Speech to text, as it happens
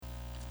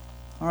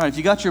All right, if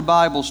you got your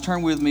Bibles,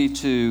 turn with me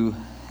to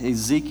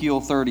Ezekiel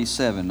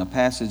 37, a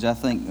passage I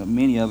think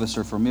many of us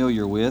are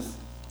familiar with.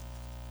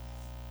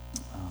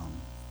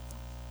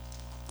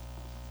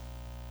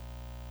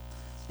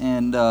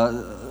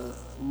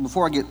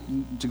 Before I get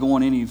to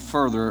going any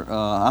further,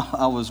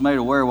 I was made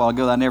aware a while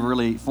ago that I never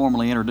really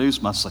formally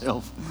introduced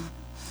myself.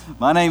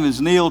 My name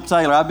is Neil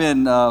Taylor. I've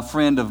been a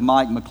friend of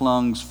Mike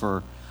McClung's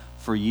for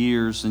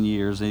years and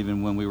years,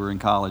 even when we were in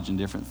college and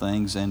different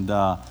things, and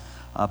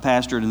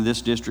pastored in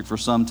this district for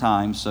some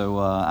time. So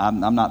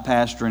I'm not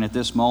pastoring at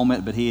this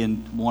moment, but he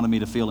wanted me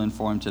to fill in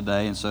for him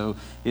today, and so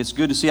it's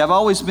good to see. I've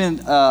always been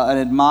an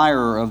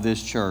admirer of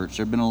this church.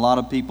 There have been a lot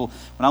of people.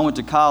 When I went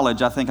to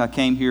college, I think I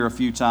came here a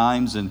few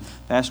times, and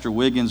Pastor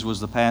Wiggins was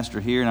the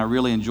pastor here, and I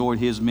really enjoyed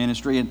his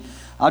ministry. And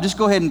I'll just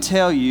go ahead and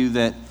tell you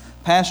that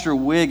Pastor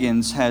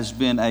Wiggins has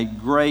been a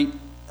great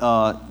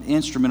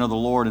instrument of the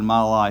Lord in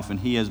my life, and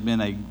he has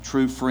been a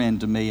true friend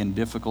to me in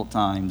difficult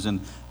times.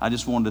 And I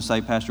just wanted to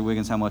say, Pastor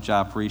Wiggins, how much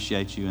I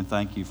appreciate you and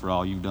thank you for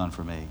all you've done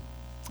for me.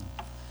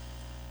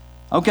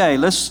 Okay,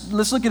 let's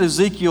look at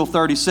Ezekiel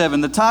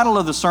 37. The title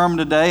of the sermon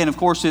today, and of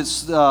course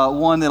it's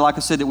one that, like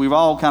I said, that we've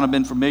all kind of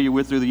been familiar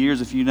with through the years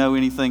if you know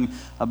anything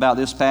about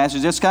this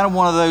passage. It's kind of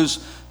one of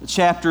those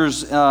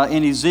chapters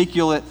in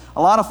Ezekiel that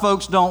a lot of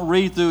folks don't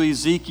read through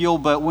Ezekiel,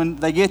 but when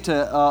they get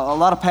to, a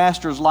lot of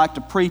pastors like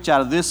to preach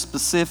out of this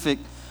specific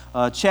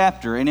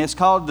chapter, and it's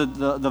called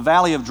the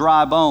Valley of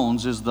Dry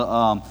Bones is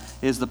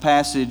the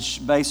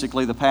passage,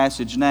 basically the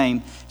passage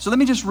name. So let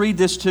me just read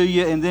this to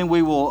you, and then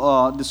we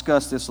will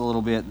discuss this a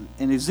little bit.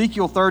 In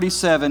Ezekiel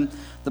 37,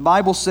 the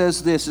Bible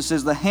says this. It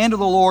says, "The hand of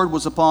the Lord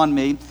was upon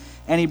me,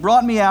 and he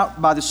brought me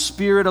out by the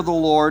Spirit of the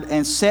Lord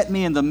and set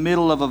me in the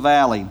middle of a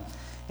valley,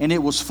 and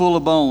it was full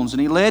of bones.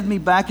 And he led me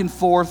back and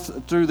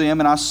forth through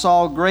them, and I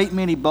saw a great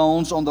many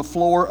bones on the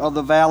floor of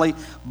the valley,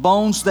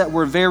 bones that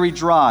were very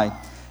dry.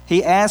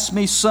 He asked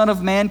me, 'Son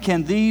of man,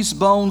 can these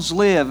bones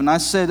live?' And I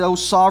said, 'O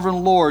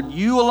sovereign Lord,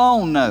 you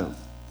alone know.'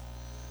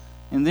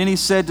 And then he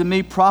said to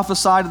me,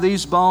 'Prophesy to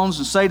these bones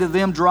and say to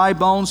them, dry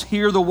bones,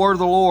 hear the word of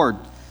the Lord.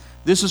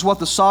 This is what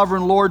the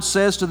sovereign Lord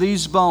says to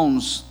these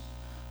bones.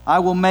 I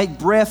will make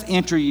breath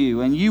enter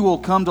you, and you will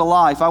come to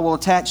life. I will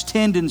attach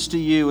tendons to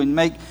you and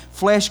make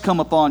flesh come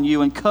upon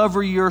you and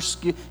cover you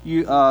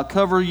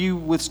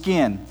with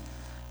skin.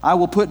 I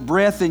will put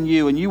breath in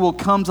you, and you will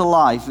come to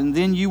life, and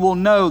then you will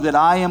know that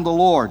I am the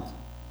Lord.'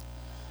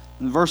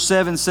 And verse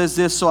 7 says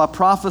this, 'So I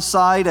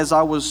prophesied as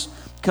I was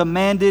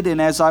commanded,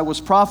 and as I was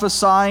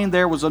prophesying,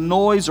 there was a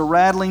noise, a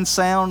rattling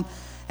sound,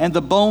 and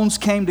the bones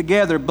came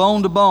together,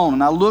 bone to bone.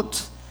 And I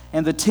looked,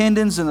 and the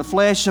tendons and the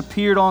flesh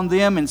appeared on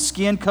them, and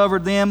skin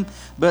covered them,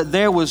 but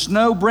there was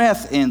no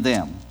breath in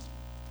them.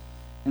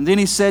 And then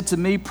he said to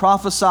me,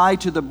 prophesy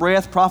to the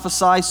breath,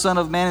 prophesy, Son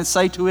of man, and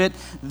say to it,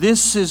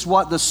 this is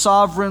what the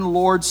sovereign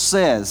Lord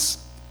says.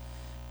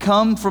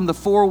 Come from the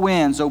four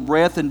winds, O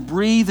breath, and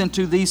breathe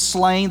into these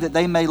slain that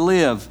they may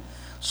live.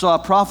 So I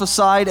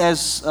prophesied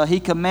as he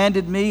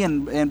commanded me,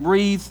 and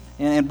breath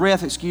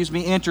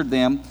entered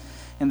them,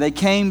 and they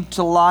came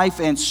to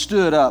life and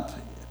stood up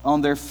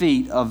on their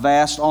feet, a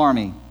vast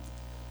army.'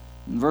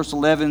 And verse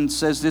 11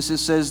 says this, it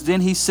says,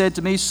 'Then he said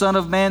to me, Son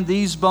of man,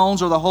 these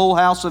bones are the whole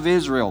house of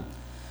Israel.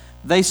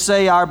 They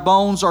say, our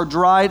bones are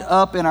dried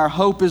up and our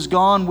hope is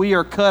gone. We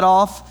are cut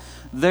off.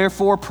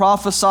 Therefore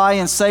prophesy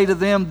and say to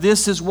them,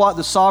 this is what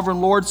the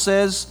sovereign Lord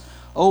says.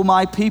 O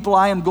my people,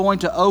 I am going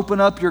to open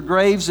up your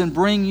graves and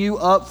bring you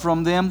up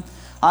from them.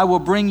 I will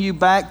bring you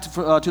back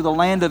to the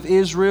land of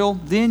Israel.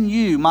 Then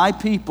you, my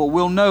people,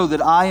 will know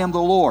that I am the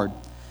Lord.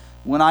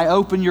 When I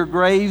open your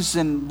graves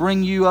and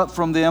bring you up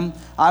from them,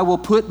 I will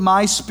put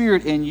my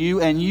spirit in you,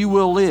 and you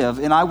will live,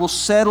 and I will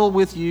settle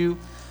you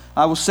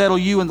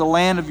in the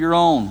land of your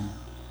own.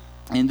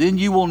 And then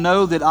you will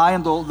know that I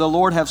am the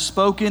Lord have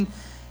spoken,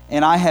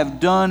 and I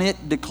have done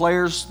it,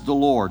 declares the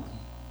Lord.'"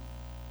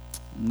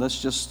 And let's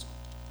just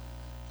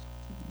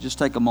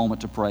take a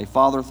moment to pray.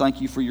 Father, thank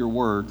you for your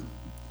word.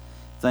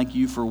 Thank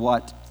you for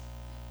what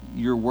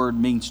your word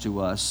means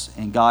to us.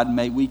 And God,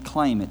 may we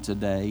claim it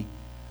today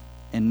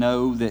and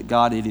know that,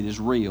 God, it is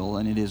real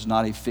and it is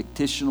not a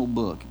fictional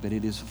book, but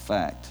it is a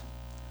fact.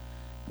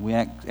 We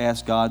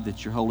ask, God,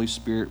 that your Holy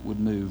Spirit would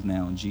move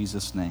now in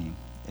Jesus' name.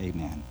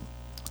 Amen.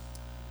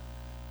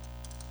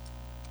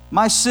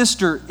 My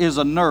sister is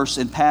a nurse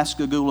in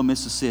Pascagoula,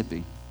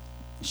 Mississippi.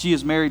 She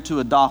is married to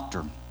a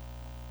doctor.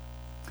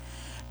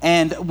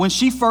 And when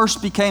she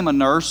first became a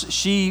nurse,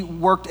 she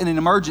worked in an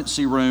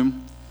emergency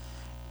room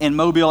in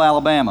Mobile,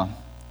 Alabama.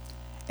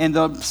 And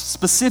the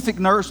specific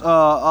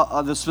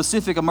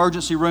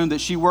emergency room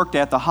that she worked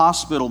at, the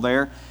hospital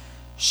there,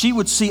 she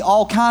would see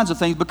all kinds of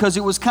things because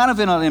it was kind of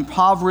in an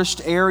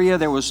impoverished area.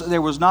 There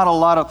was not a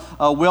lot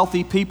of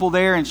wealthy people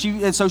there, and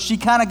so she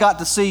kind of got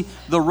to see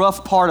the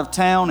rough part of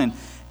town.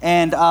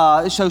 And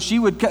so she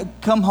would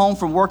come home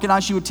from work,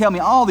 and she would tell me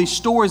all these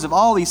stories of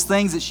all these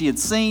things that she had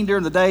seen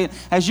during the day. And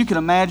as you can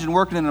imagine,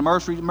 working in an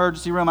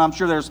emergency room, I'm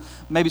sure there's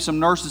maybe some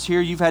nurses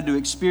here, you've had to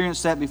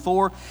experience that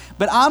before.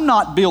 But I'm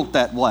not built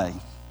that way.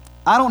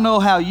 I don't know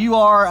how you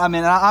are. I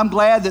mean, I'm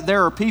glad that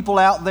there are people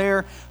out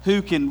there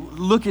who can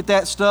look at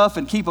that stuff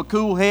and keep a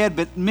cool head,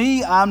 but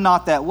me, I'm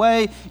not that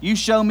way. You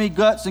show me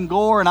guts and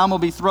gore, and I'm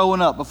going to be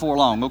throwing up before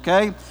long,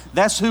 okay?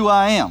 That's who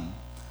I am,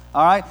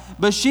 all right?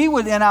 But she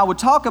would, and I would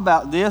talk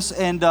about this,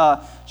 and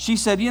she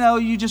said, you know,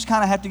 you just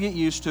kind of have to get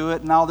used to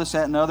it and all this,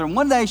 that, and the other. And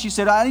one day she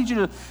said, I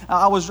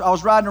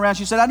was riding around.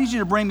 She said, I need you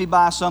to bring me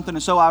by something.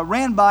 And so I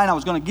ran by and I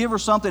was going to give her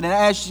something. And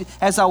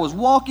as I was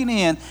walking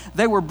in,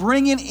 they were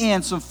bringing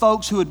in some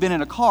folks who had been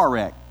in a car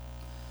wreck.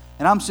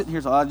 And I'm sitting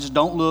here, so just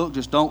don't look,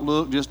 just don't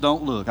look, just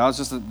don't look. I was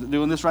just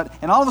doing this right.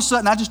 And all of a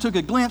sudden, I just took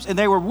a glimpse, and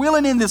they were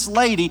wheeling in this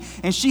lady,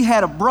 and she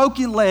had a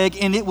broken leg,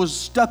 and it was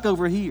stuck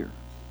over here.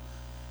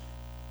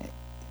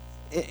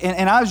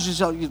 And I was just,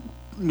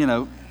 you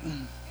know,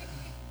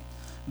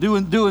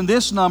 doing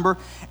this number.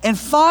 And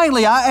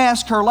finally, I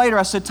asked her later,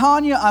 I said,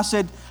 Tanya, I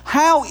said,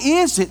 how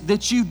is it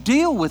that you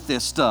deal with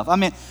this stuff? I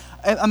mean,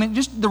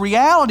 just the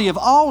reality of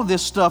all of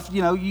this stuff,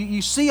 you know,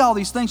 you see all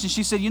these things. And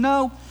she said, you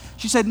know,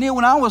 she said, Neil,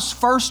 when I was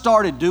first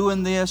started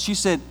doing this, she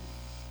said,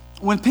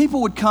 when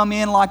people would come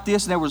in like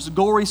this and there was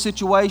gory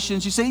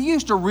situations, she said, it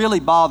used to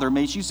really bother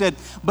me. She said,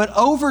 but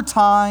over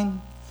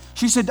time,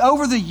 she said,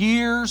 over the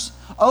years,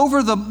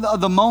 over the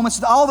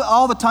moments,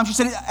 all the time, she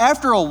said,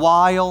 after a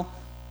while,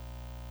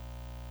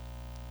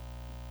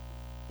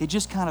 it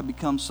just kind of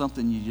becomes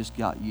something you just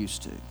got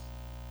used to.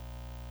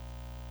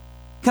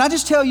 Can I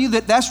just tell you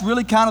that that's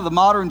really kind of the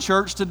modern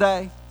church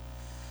today?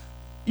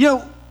 You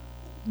know,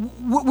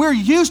 we're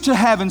used to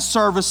having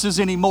services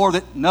anymore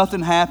that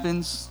nothing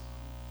happens.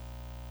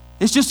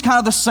 It's just kind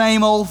of the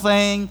same old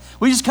thing.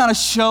 We just kind of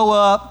show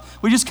up.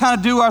 We just kind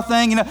of do our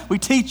thing. You know, we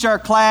teach our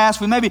class.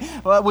 We maybe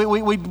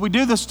we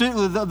do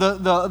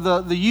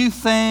the youth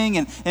thing,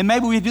 and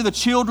maybe we do the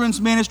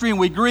children's ministry, and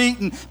we greet,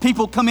 and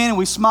people come in and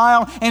we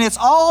smile, and it's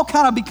all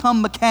kind of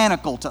become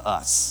mechanical to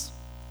us.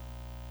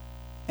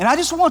 And I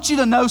just want you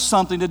to know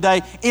something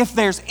today. If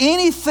there's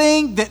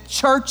anything that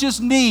churches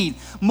need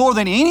more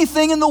than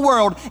anything in the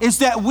world, is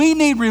that we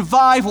need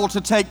revival to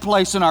take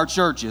place in our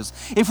churches.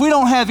 If we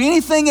don't have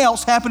anything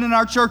else happen in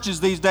our churches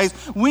these days,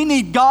 we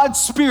need God's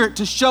Spirit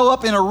to show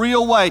up in a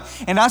real way.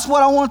 And that's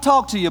what I want to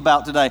talk to you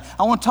about today.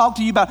 I want to talk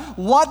to you about,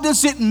 what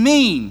does it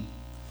mean?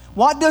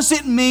 What does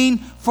it mean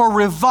for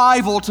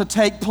revival to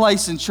take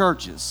place in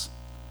churches?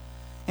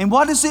 And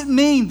what does it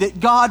mean that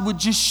God would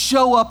just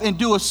show up and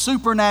do a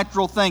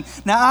supernatural thing?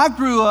 Now, I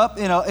grew up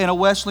in a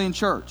Wesleyan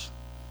church,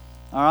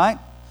 all right?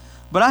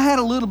 But I had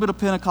a little bit of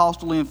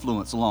Pentecostal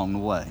influence along the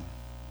way.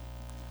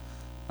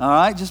 All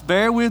right, just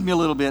bear with me a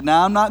little bit.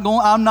 Now, I'm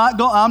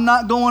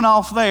not going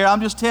off there.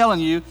 I'm just telling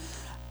you,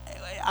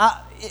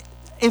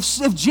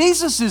 if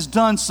Jesus has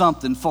done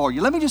something for you,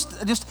 let me just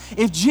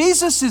if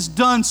Jesus has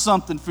done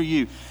something for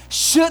you,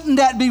 shouldn't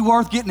that be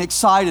worth getting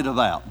excited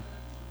about?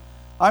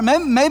 All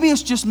right, maybe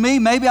it's just me.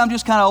 Maybe I'm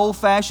just kind of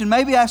old-fashioned.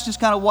 Maybe that's just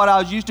kind of what I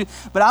was used to.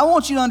 But I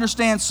want you to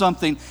understand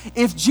something.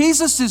 If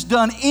Jesus has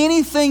done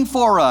anything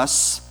for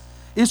us,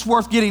 it's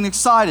worth getting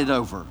excited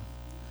over.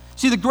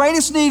 See, the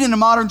greatest need in the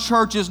modern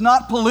church is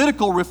not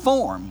political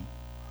reform.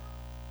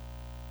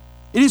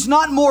 It is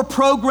not more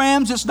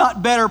programs, it's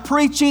not better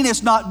preaching,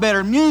 it's not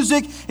better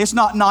music, it's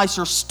not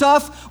nicer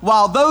stuff.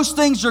 While those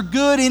things are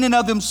good in and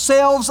of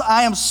themselves,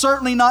 I am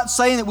certainly not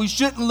saying that we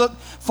shouldn't look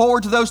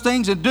forward to those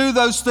things and do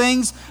those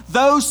things.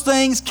 Those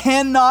things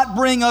cannot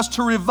bring us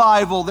to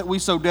revival that we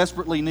so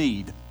desperately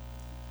need.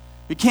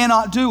 It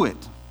cannot do it.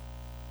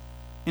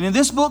 And in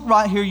this book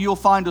right here, you'll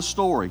find a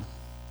story.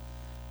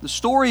 The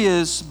story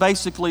is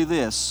basically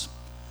this.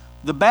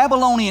 The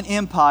Babylonian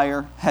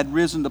Empire had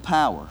risen to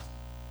power,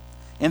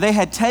 and they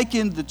had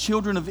taken the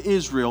children of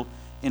Israel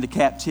into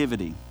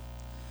captivity.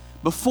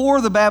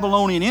 Before the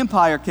Babylonian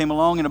Empire came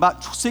along in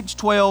about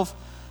 612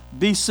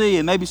 BC,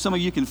 and maybe some of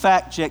you can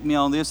fact check me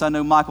on this. I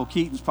know Michael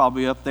Keaton's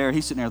probably up there.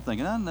 He's sitting there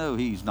thinking, I know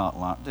he's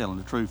not telling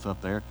the truth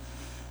up there.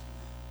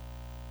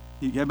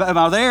 Am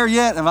I there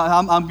yet?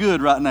 I'm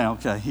good right now.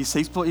 Okay, he's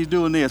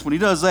doing this. When he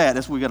does that,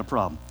 that's when we got a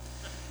problem.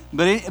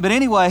 But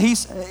anyway,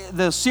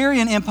 the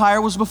Assyrian Empire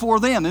was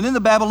before them. And then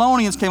the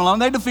Babylonians came along.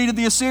 They defeated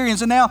the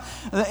Assyrians. And now,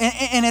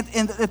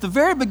 at the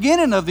very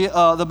beginning of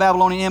the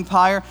Babylonian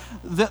Empire,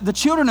 the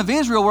children of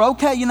Israel were,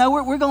 okay, you know,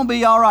 we're going to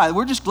be all right.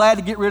 We're just glad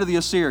to get rid of the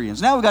Assyrians.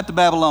 Now we've got the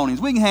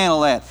Babylonians. We can handle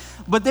that.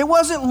 But there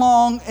wasn't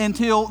long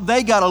until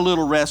they got a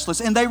little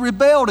restless, and they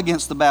rebelled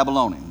against the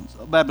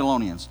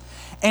Babylonians.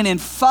 And in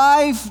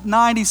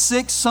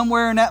 596,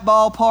 somewhere in that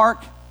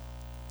ballpark,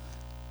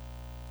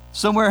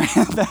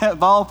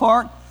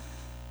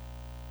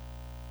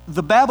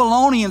 the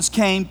Babylonians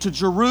came to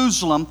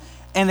Jerusalem,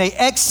 and they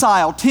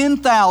exiled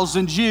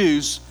 10,000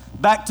 Jews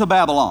back to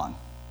Babylon.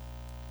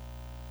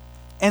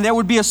 And there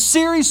would be a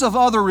series of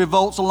other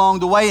revolts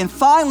along the way. And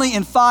finally,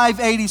 in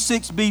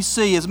 586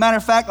 BC, as a matter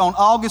of fact, on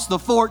August the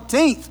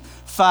 14th,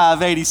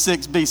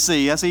 586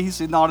 BC, I see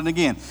he's nodding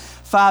again,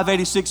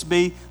 586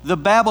 B, the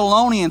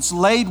Babylonians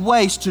laid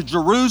waste to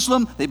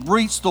Jerusalem. They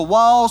breached the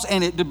walls,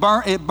 and it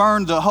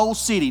burned the whole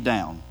city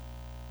down.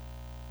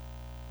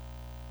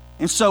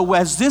 And so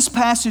as this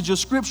passage of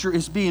Scripture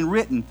is being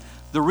written,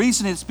 The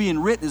reason it's being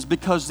written is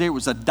because there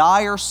was a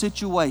dire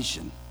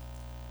situation.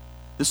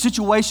 The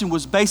situation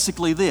was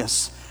basically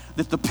this,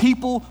 that the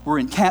people were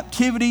in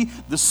captivity,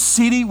 the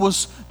city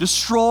was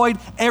destroyed,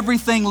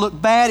 everything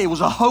looked bad, it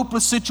was a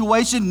hopeless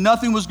situation,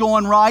 nothing was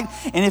going right.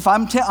 And if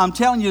I'm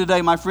telling you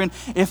today, my friend,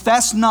 if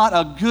that's not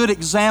a good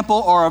example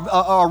or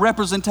a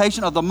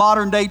representation of the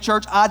modern day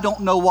church, I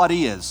don't know what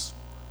is.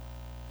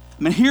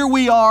 I mean, here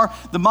we are,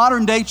 the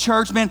modern day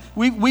church, man,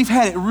 we've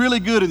had it really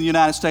good in the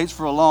United States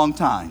for a long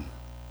time.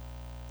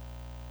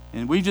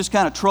 And we just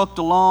kind of trucked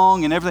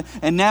along and everything.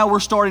 And now we're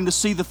starting to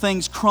see the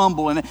things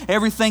crumble and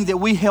everything that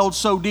we held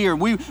so dear.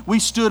 We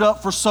stood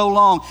up for so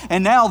long.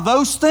 And now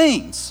those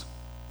things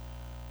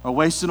are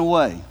wasting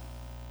away.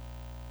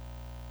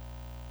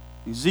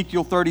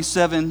 Ezekiel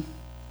 37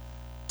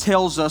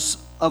 tells us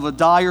of a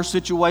dire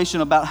situation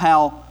about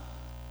how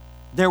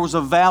there was a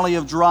valley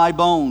of dry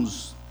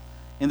bones.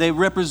 And they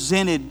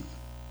represented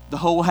the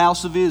whole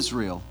house of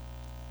Israel.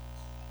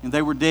 And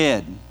they were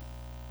dead.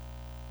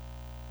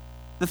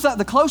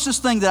 The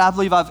closest thing that I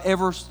believe I've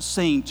ever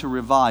seen to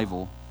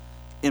revival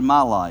in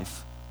my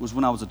life was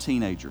when I was a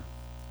teenager.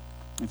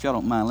 If y'all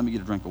don't mind, let me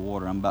get a drink of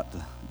water. I'm about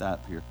to die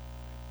up here.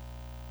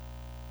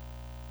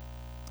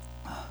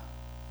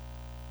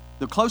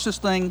 The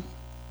closest thing,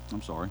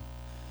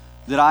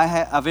 that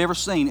I've ever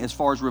seen as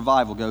far as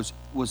revival goes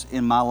was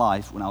in my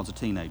life when I was a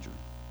teenager.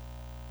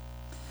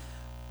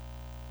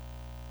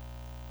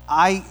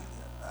 I've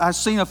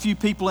seen a few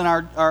people in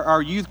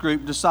our youth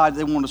group decide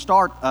they want to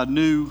start a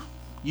new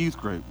youth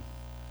group.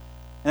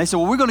 And they said,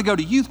 well, we're going to go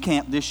to youth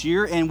camp this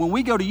year, and when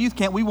we go to youth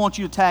camp, we want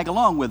you to tag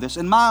along with us.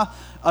 And my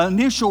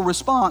initial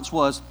response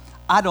was,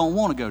 I don't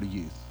want to go to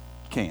youth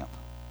camp.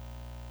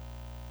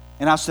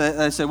 And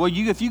they said, well,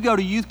 if you go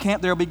to youth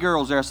camp, there'll be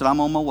girls there. I said, I'm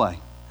on my way.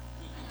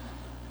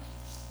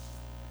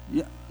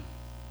 Yeah,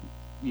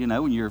 you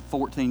know, when you're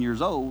 14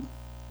 years old.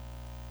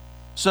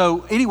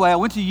 So anyway, I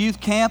went to youth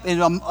camp,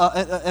 and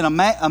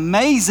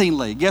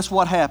amazingly, guess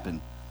what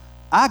happened?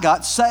 I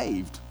got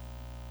saved.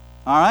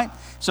 All right?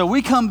 So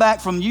we come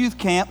back from youth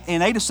camp,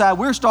 and they decide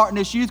we're starting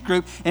this youth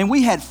group, and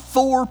we had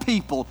 4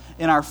 people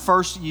in our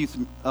first youth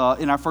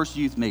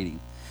meeting.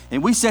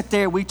 And we sat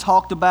there, we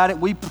talked about it,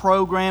 we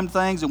programmed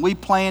things, and we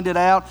planned it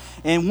out.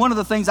 And one of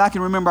the things I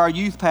can remember our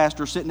youth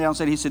pastor sitting down and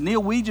said, he said,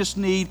 Neil, we just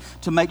need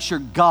to make sure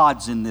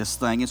God's in this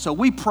thing. And so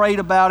we prayed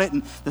about it,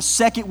 and the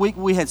second week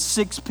we had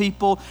 6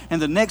 people, and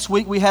the next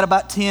week we had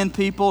about 10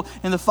 people,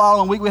 and the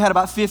following week we had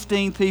about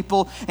 15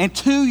 people. And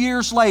 2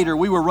 years later,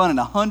 we were running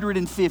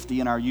 150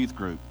 in our youth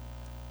group.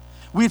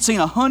 We had seen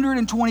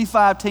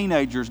 125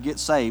 teenagers get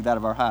saved out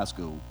of our high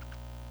school.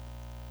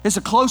 It's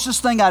the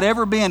closest thing I'd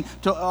ever been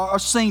to or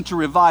seen to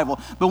revival.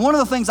 But one of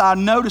the things I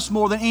noticed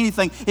more than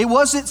anything, it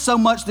wasn't so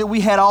much that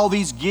we had all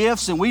these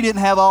gifts and we didn't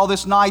have all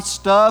this nice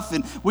stuff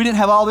and we didn't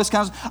have all this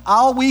kind of stuff.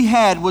 All we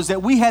had was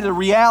that we had a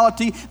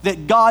reality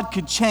that God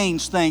could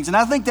change things. And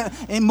I think that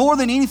and more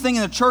than anything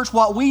in the church,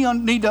 what we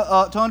need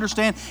to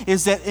understand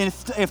is that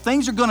if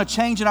things are going to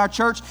change in our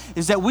church,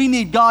 is that we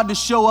need God to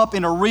show up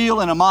in a real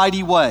and a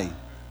mighty way.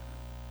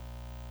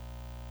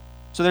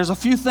 So there's a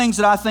few things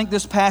that I think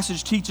this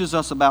passage teaches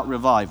us about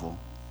revival.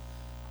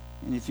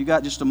 And if you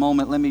got just a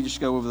moment, let me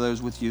just go over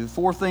those with you.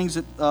 4 things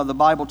that the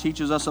Bible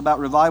teaches us about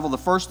revival. The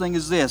first thing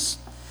is this,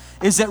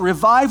 is that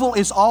revival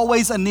is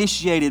always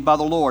initiated by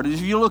the Lord. And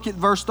if you look at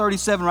verse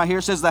 37 right here,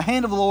 it says, the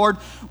hand of the Lord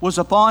was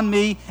upon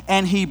me,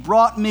 and he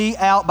brought me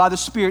out by the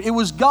Spirit. It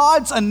was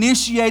God's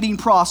initiating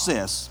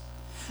process.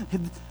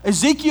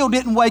 Ezekiel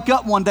didn't wake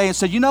up one day and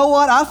say, you know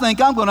what, I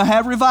think I'm going to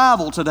have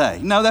revival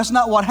today. No, that's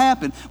not what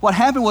happened. What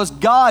happened was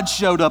God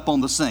showed up on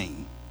the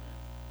scene.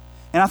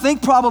 And I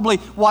think probably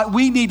what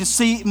we need to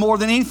see more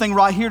than anything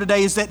right here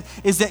today is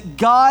that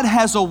God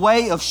has a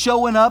way of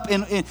showing up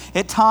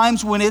at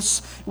times when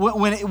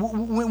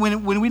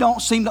we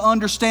don't seem to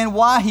understand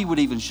why he would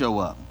even show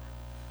up.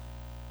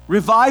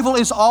 Revival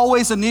is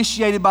always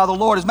initiated by the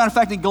Lord. As a matter of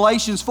fact, in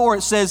Galatians 4,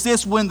 it says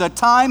this, when the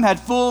time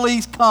had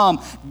fully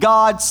come,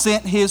 God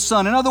sent his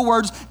Son. In other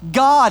words,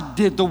 God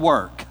did the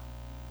work.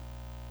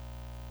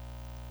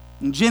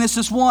 In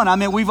Genesis 1, I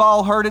mean, we've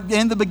all heard it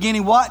in the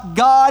beginning, what?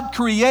 God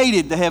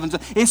created the heavens.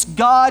 It's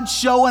God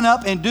showing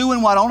up and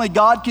doing what only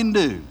God can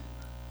do.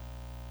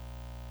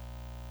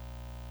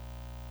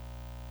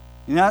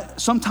 You know,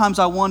 sometimes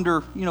I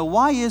wonder,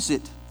 why is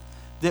it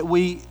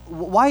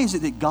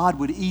that God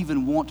would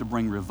even want to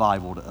bring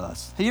revival to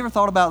us? Have you ever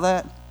thought about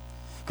that?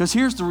 Because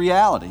here's the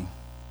reality.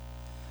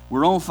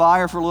 We're on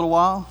fire for a little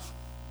while,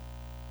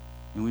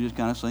 and we just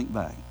kind of sink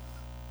back.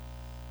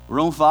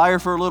 We're on fire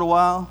for a little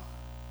while,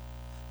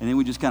 and then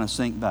we just kind of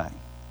sink back.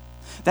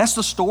 That's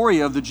the story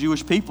of the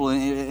Jewish people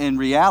in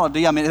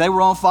reality. I mean, they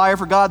were on fire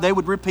for God. They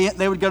would repent.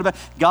 They would go back.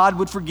 God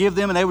would forgive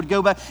them, and they would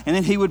go back. And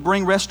then he would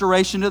bring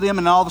restoration to them,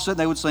 and all of a sudden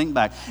they would sink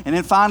back. And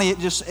then finally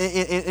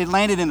it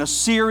landed in a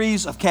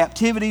series of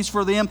captivities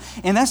for them.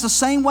 And that's the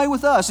same way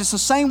with us. It's the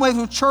same way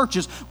with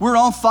churches. We're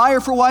on fire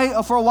for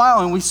a while,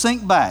 and we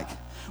sink back.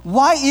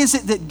 Why is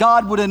it that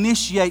God would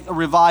initiate a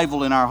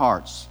revival in our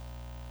hearts?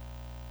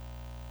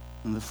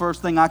 And the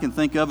first thing I can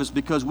think of is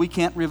because we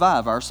can't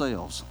revive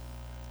ourselves.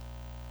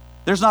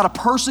 There's not a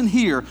person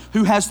here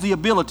who has the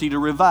ability to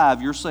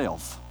revive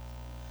yourself.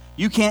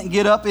 You can't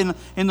get up in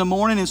the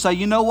morning and say,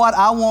 you know what,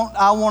 I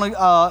want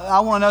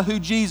to know who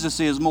Jesus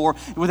is more,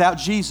 without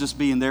Jesus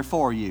being there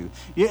for you.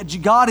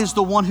 God is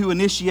the one who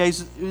initiates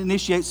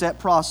that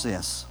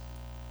process.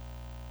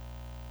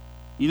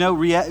 You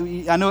know,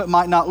 I know it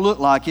might not look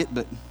like it,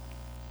 but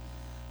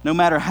no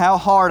matter how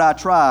hard I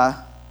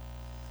try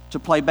to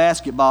play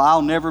basketball,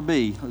 I'll never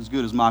be as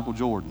good as Michael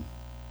Jordan.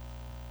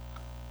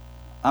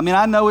 I mean,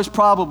 I know it's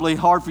probably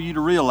hard for you to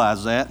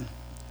realize that.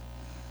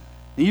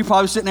 And you're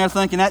probably sitting there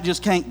thinking that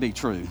just can't be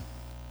true.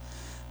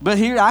 But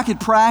here, I could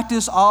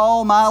practice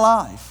all my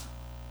life,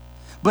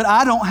 but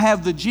I don't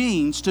have the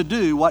genes to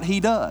do what he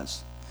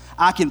does.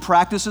 I can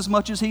practice as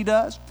much as he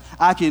does.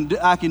 I can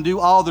do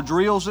all the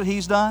drills that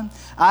he's done.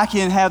 I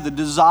can have the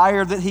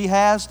desire that he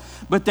has.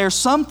 But there's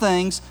some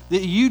things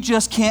that you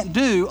just can't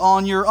do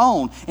on your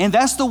own. And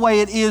that's the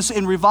way it is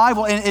in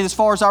revival. And as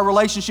far as our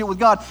relationship with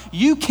God,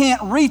 you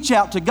can't reach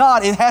out to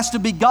God. It has to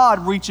be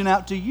God reaching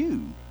out to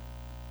you.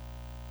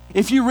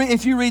 If you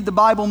read the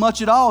Bible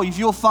much at all, if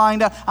you'll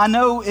find out. I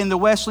know in the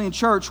Wesleyan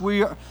Church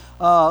we're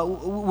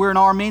an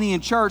Arminian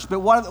church, but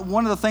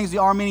one of the things the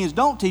Arminians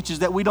don't teach is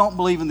that we don't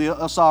believe in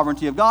the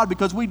sovereignty of God,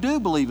 because we do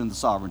believe in the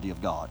sovereignty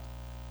of God.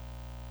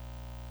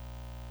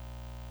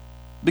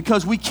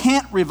 Because we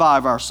can't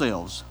revive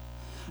ourselves.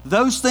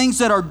 Those things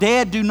that are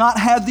dead do not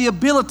have the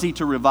ability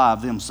to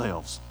revive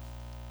themselves.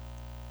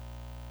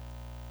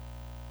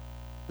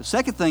 The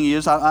second thing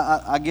is,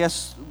 I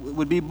guess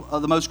would be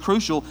the most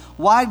crucial.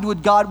 Why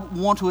would God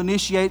want to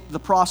initiate the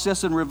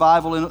process and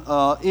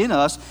revival in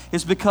us?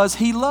 Is because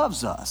he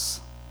loves us.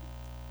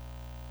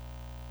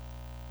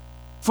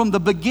 From the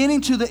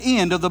beginning to the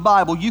end of the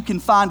Bible, you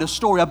can find a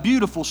story, a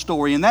beautiful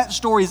story. And that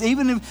story is,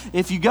 even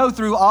if you go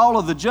through all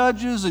of the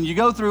Judges and you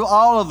go through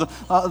all of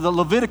the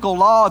Levitical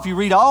law, if you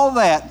read all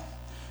that,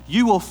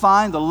 you will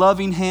find the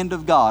loving hand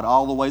of God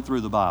all the way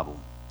through the Bible.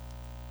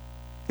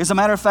 As a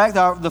matter of fact,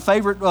 the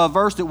favorite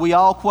verse that we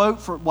all quote,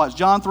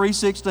 John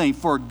 3:16,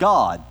 for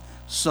God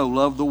so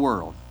loved the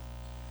world.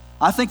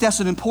 I think that's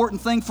an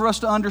important thing for us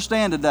to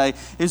understand today,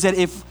 is that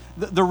if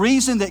the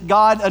reason that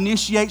God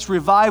initiates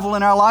revival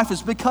in our life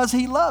is because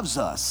he loves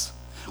us.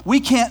 We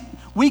can't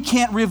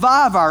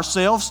revive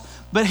ourselves,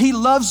 but he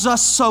loves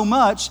us so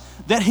much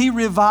that he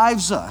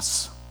revives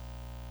us.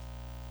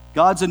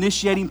 God's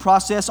initiating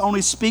process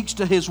only speaks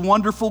to his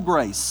wonderful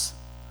grace.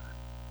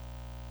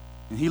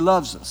 And he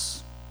loves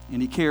us,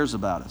 and he cares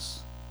about us.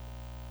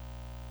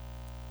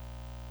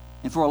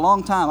 And for a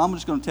long time, I'm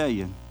just going to tell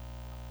you,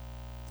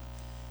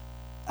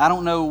 I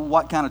don't know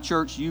what kind of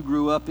church you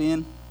grew up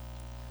in,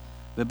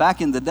 but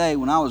back in the day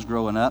when I was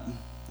growing up,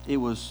 it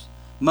was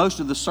most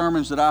of the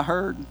sermons that I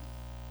heard,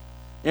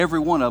 every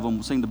one of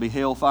them seemed to be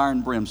hellfire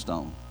and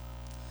brimstone.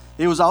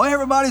 It was all,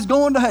 everybody's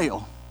going to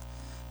hell.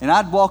 And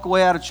I'd walk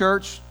away out of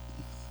church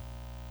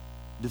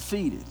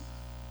defeated.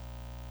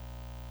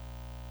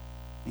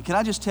 And can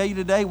I just tell you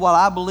today, while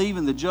I believe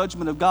in the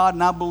judgment of God,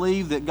 and I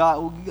believe that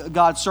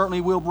God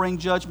certainly will bring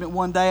judgment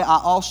one day, I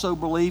also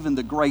believe in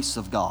the grace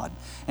of God.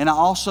 And I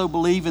also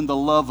believe in the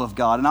love of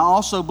God. And I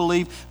also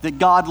believe that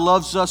God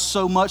loves us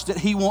so much that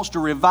he wants to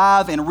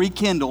revive and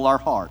rekindle our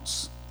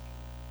hearts.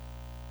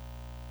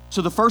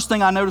 So the first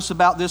thing I notice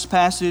about this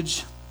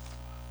passage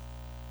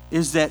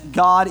is that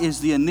God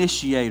is the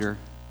initiator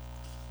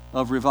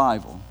of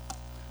revival.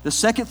 The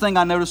second thing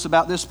I notice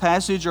about this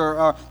passage,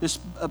 or this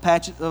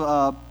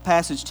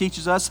passage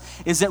teaches us,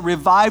 is that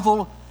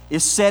revival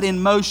is set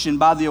in motion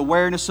by the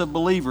awareness of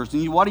believers.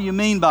 And what do you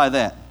mean by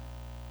that?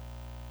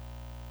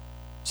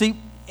 See,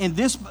 in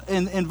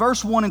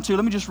verse 1 and 2,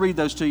 let me just read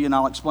those to you and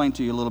I'll explain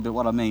to you a little bit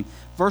what I mean.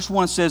 Verse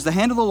 1 says, the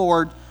hand of the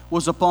Lord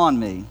was upon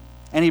me,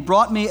 and he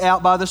brought me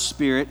out by the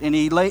Spirit, and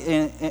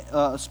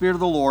Spirit of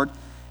the Lord,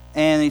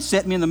 and he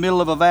set me in the middle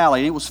of a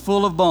valley, and it was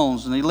full of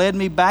bones, and he led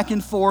me back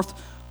and forth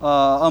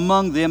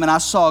among them, and I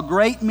saw a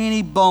great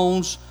many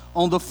bones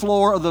on the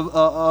floor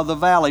of the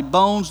valley,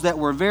 bones that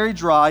were very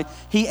dry.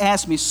 He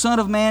asked me, Son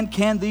of man,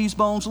 can these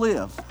bones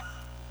live?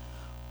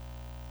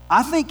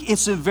 I think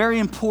it's very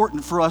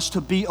important for us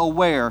to be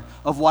aware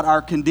of what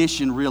our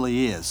condition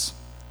really is.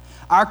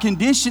 Our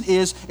condition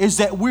is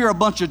that we're a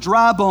bunch of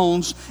dry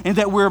bones, and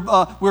that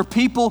we're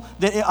people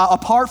that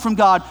apart from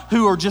God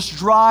who are just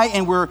dry,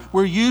 and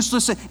we're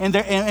useless,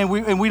 and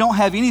we don't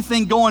have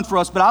anything going for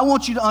us. But I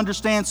want you to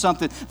understand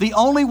something. The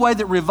only way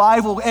that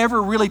revival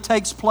ever really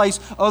takes place,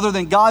 other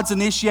than God's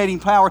initiating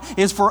power,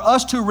 is for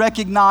us to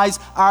recognize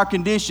our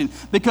condition.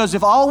 Because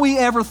if all we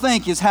ever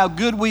think is how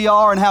good we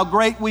are and how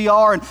great we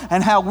are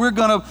and how we're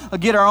going to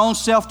get our own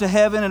self to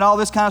heaven and all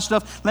this kind of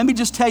stuff, let me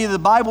just tell you, the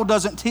Bible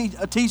doesn't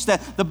teach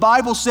that. The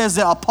Bible says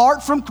that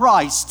apart from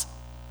Christ,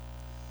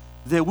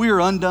 that we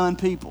are undone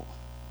people.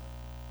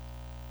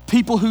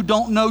 People who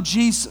don't know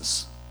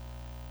Jesus.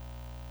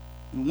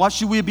 And what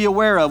should we be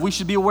aware of? We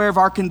should be aware of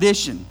our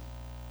condition.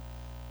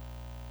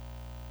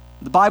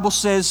 The Bible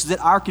says that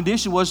our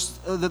condition was,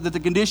 that the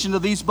condition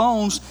of these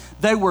bones,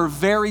 they were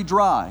very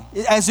dry,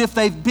 as if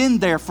they've been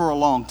there for a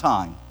long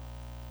time.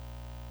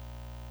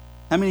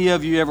 How many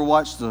of you ever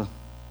watched the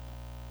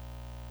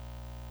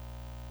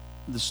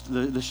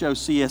the show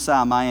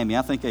CSI Miami.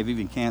 I think they've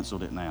even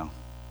canceled it now.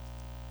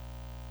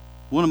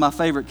 One of my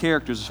favorite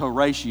characters is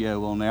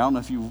Horatio on there. I don't know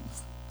if you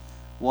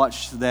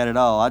watched that at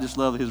all. I just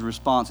love his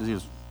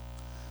responses.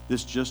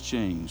 This just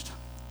changed.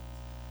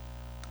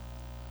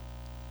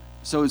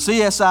 So in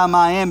CSI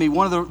Miami,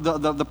 one of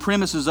the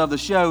premises of the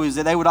show is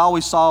that they would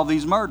always solve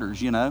these murders,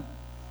 you know.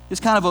 It's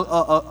kind of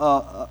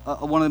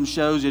one of them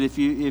shows that if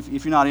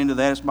you're not into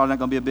that, it's probably not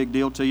going to be a big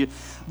deal to you.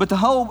 But the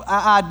whole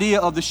idea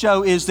of the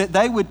show is that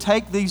they would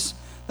take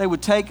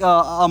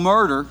a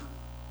murder,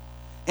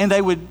 and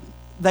they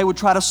would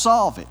try to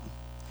solve it.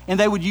 And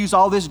they would use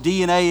all this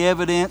DNA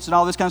evidence and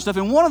all this kind of stuff.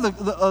 And one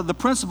of the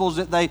principles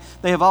that they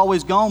have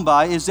always gone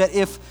by is that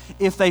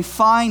if they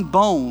find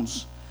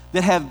bones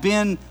that have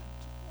been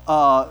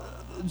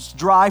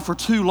dry for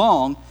too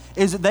long,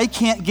 is that they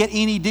can't get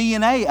any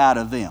DNA out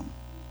of them.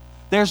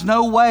 There's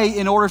no way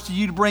in order for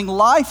you to bring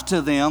life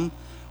to them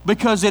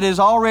because it has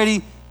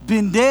already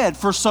been dead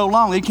for so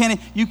long.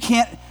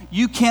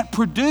 You can't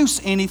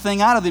produce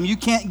anything out of them. You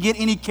can't get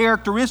any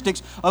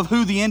characteristics of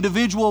who the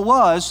individual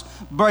was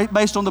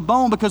based on the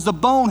bone because the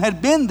bone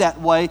had been that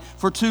way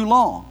for too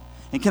long.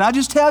 And can I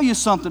just tell you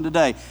something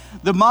today?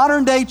 The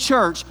modern day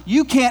church,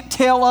 you can't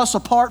tell us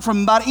apart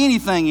from about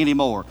anything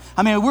anymore.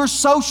 I mean, we're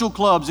social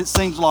clubs, it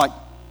seems like.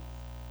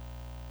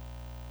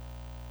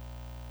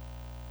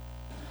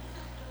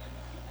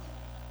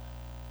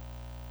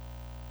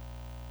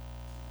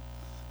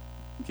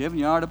 Kevin,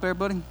 you all right up there,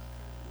 buddy?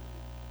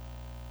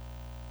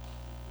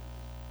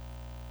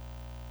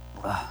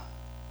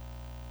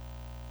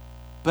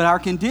 But our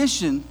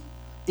condition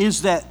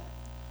is that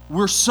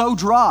we're so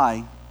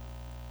dry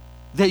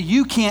that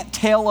you can't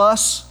tell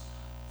us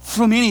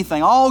from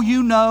anything. All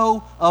you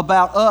know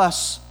about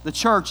us, the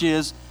church,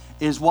 is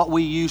what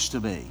we used to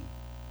be.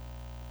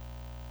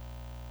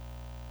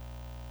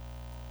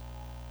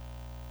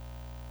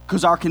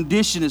 Because our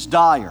condition is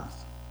dire.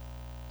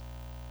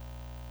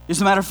 As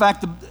a matter of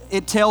fact,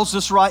 it tells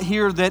us right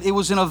here that it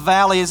was in a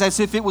valley. It's as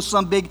if it was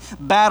some big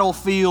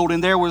battlefield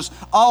and there was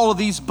all of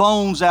these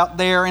bones out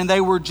there and they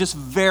were just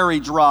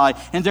very dry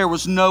and there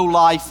was no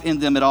life in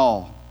them at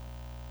all.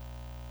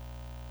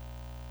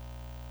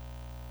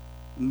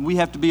 We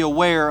have to be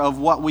aware of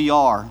what we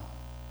are.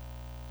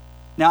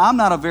 Now, I'm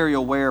not a very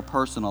aware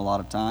person a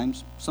lot of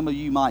times. Some of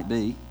you might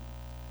be.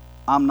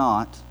 I'm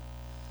not.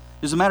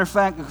 As a matter of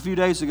fact, a few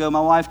days ago,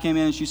 my wife came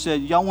in and she said,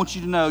 "Y'all want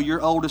you to know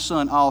your oldest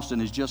son, Austin,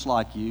 is just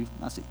like you."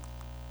 I said,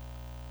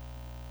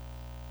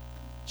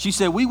 she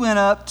said, "We went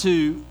up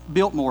to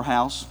Biltmore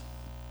House.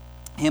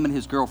 Him and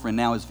his girlfriend,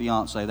 now his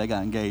fiance, they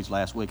got engaged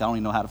last week. I don't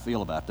even know how to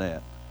feel about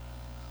that."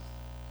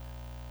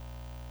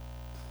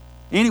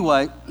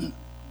 Anyway,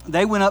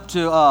 they went up to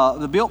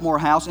the Biltmore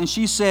House, and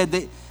she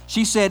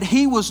said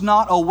he was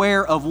not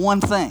aware of one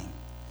thing.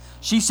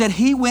 She said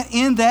he went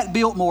in that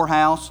Biltmore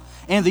House,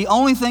 and the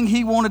only thing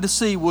he wanted to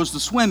see was the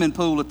swimming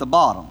pool at the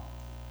bottom.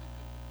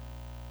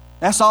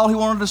 That's all he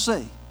wanted to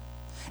see.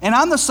 And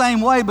I'm the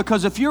same way,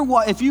 because if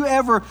you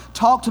ever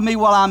talk to me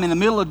while I'm in the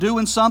middle of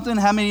doing something,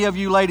 how many of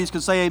you ladies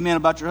can say amen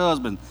about your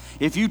husband?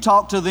 If you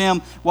talk to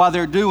them while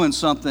they're doing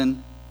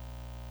something.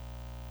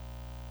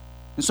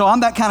 And so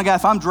I'm that kind of guy.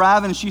 If I'm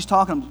driving and she's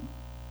talking,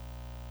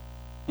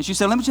 and she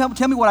said,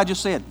 tell me what I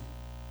just said.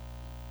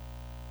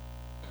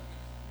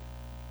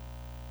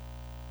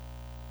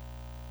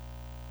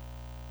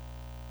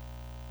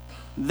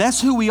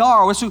 That's who we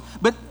are.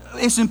 But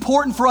it's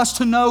important for us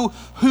to know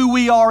who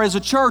we are as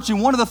a church.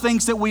 And one of the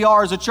things that we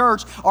are as a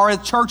church, or as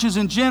churches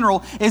in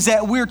general, is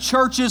that we're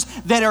churches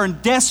that are in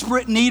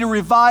desperate need of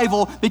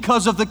revival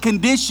because of the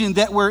condition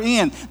that we're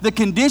in. The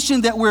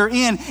condition that we're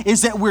in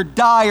is that we're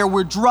dire,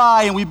 we're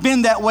dry, and we've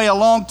been that way a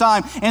long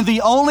time. And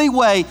the only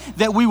way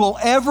that we will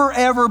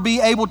ever be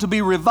able to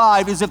be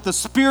revived is if the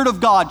Spirit of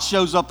God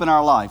shows up in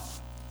our life.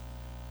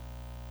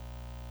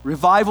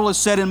 Revival is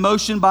set in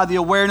motion by the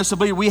awareness of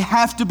believers. We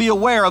have to be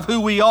aware of who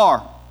we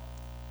are.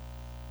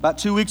 About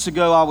 2 weeks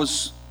ago, I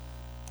was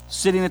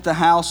sitting at the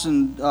house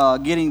and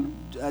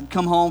I'd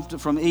come home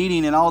from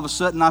eating, and all of a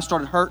sudden I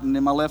started hurting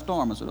in my left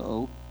arm. I said,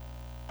 "Uh-oh."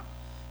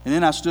 And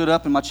then I stood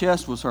up and my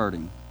chest was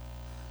hurting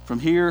from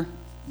here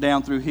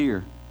down through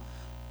here.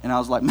 And I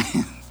was like, "Man,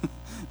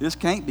 this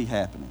can't be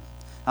happening."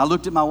 I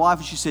looked at my wife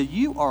and she said,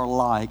 "You are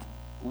like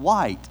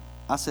white."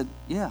 I said,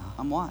 "Yeah,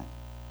 I'm white."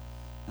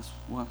 That's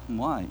why I'm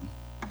white.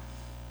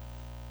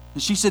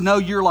 And she said, "No,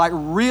 you're like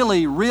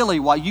really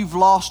white. You've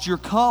lost your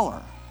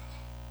color."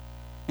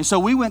 And so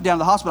we went down to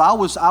the hospital. I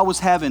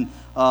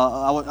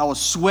was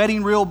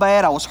sweating real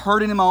bad. I was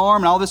hurting in my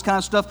arm and all this kind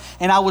of stuff.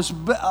 And I was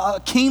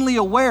keenly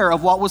aware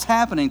of what was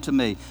happening to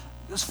me.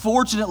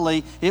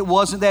 Fortunately, it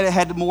wasn't that. It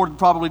had more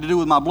probably to do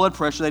with my blood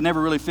pressure. They never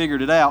really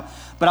figured it out.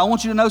 But I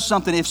want you to know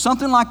something. If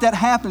something like that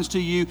happens to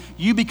you,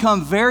 you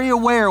become very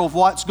aware of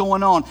what's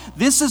going on.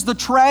 This is the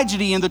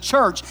tragedy in the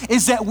church,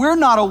 is that we're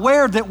not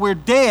aware that we're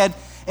dead,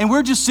 and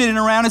we're just sitting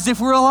around as if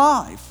we're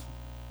alive.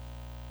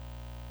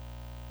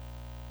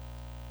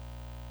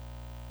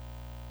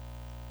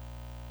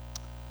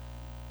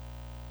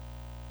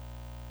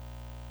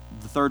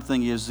 The third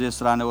thing is this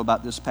that I know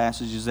about this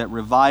passage is that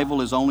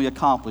revival is only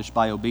accomplished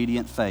by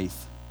obedient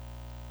faith.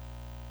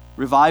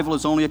 Revival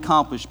is only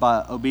accomplished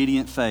by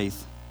obedient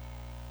faith.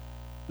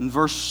 And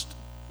verse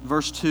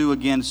 2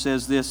 again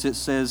says this. It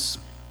says,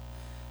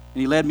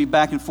 and he led me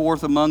back and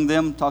forth among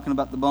them, talking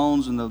about the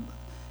bones. And he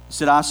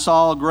said, I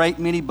saw a great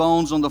many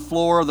bones on the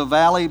floor of the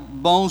valley,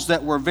 bones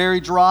that were very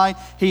dry.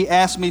 He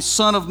asked me,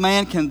 Son of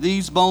man, can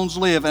these bones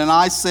live? And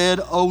I said,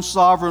 O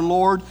sovereign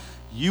Lord,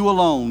 you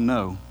alone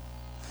know.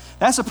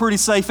 That's a pretty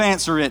safe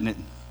answer, isn't it?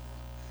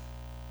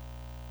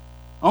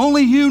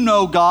 Only you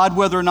know, God,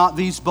 whether or not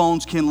these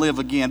bones can live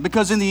again.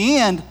 Because in the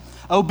end,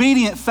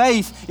 obedient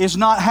faith is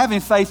not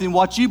having faith in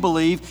what you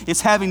believe,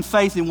 it's having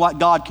faith in what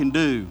God can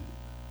do.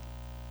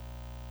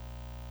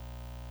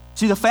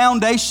 See, the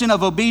foundation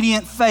of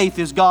obedient faith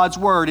is God's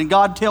word. And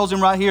God tells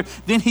him right here,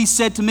 then he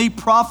said to me,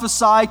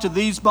 prophesy to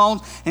these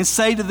bones and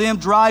say to them,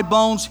 dry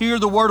bones, hear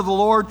the word of the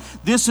Lord.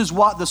 This is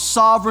what the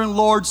sovereign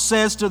Lord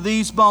says to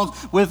these bones.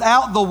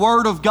 Without the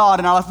word of God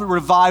in our life,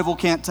 revival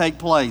can't take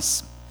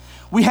place.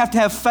 We have to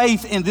have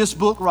faith in this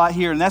book right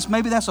here. And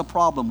maybe that's a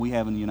problem we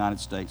have in the United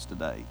States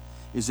today,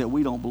 is that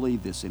we don't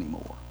believe this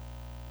anymore.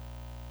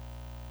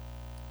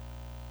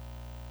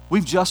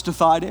 We've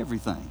justified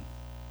everything.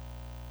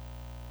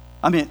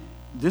 I mean,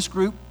 this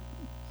group,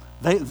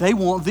 they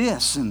want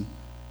this, and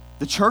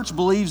the church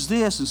believes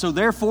this, and so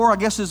therefore, I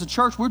guess as a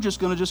church, we're just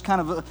going to just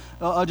kind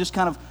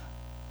of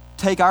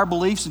take our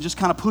beliefs and just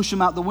kind of push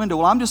them out the window.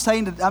 Well, I'm just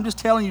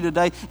telling you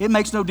today, it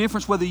makes no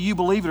difference whether you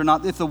believe it or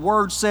not. If the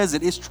word says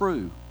it, it's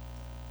true.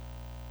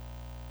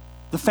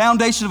 The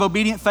foundation of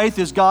obedient faith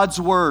is God's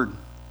word.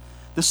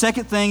 The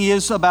second thing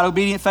is about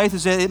obedient faith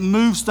is that it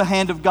moves the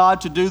hand of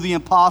God to do the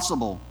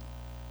impossible.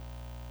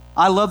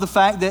 I love the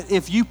fact that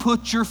if you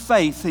put your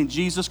faith in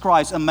Jesus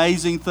Christ,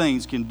 amazing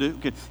things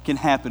can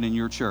happen in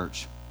your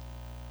church.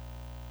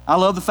 I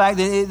love the fact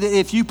that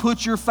if you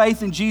put your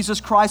faith in Jesus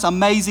Christ,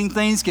 amazing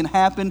things can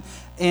happen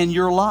in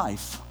your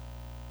life.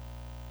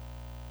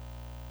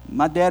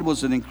 My dad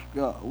was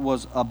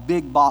a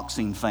big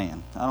boxing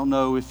fan. I don't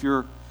know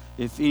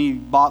if any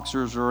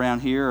boxers are around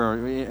here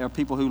or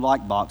people who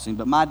like boxing,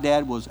 but my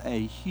dad was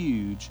a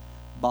huge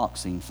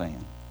boxing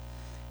fan,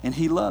 and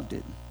he loved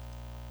it.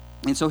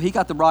 And so he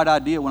got the bright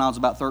idea when I was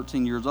about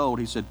 13 years old.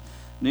 He said,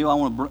 Neil, I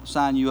want to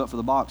sign you up for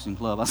the boxing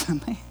club. I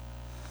said, man,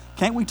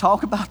 can't we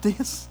talk about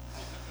this?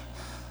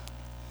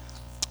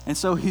 And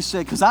so he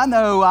said, because I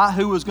know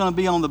who was going to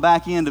be on the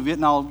back end of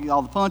getting all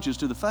the punches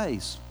to the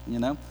face, you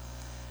know.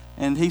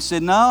 And he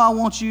said, no, I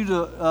want you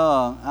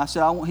to,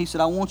 he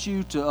said, I want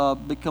you to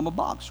become a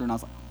boxer. And I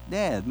was like,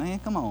 Dad, man,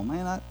 come on,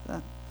 man,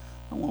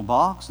 I want to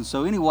box. And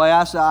so anyway,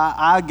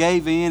 I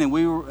gave in,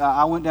 and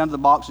I went down to the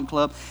boxing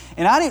club.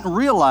 And I didn't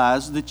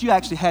realize that you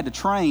actually had to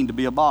train to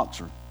be a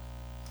boxer.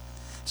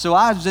 So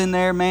I was in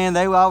there, man.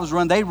 They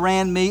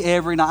ran me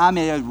every night. I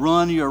mean, they'd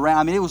run you around.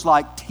 I mean, it was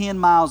like 10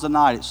 miles a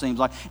night, it seems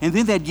like. And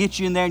then they'd get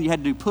you in there, and you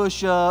had to do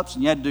push-ups,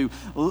 and you had to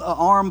do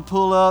arm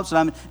pull-ups.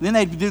 And then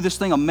they'd do this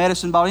thing, a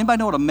medicine ball. Anybody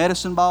know what a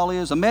medicine ball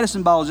is? A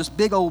medicine ball is this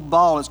big old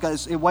ball.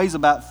 It weighs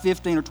about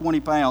 15 or 20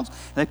 pounds.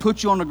 They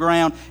put you on the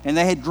ground, and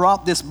they had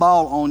dropped this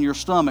ball on your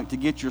stomach to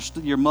get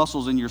your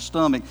muscles in your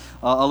stomach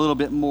a little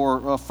bit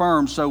more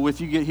firm. So if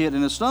you get hit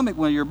in the stomach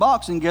when you're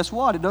boxing, guess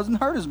what? It doesn't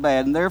hurt as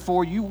bad, and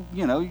therefore you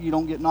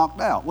don't get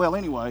knocked out. Well,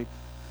 anyway,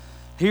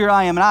 here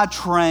I am, and I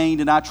trained,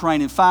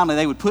 and finally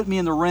they would put me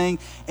in the ring,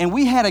 and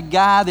we had a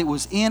guy that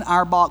was in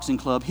our boxing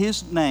club.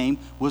 His name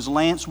was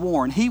Lance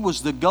Warren. He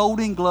was the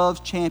Golden Gloves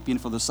champion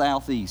for the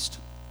Southeast.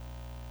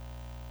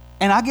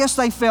 And I guess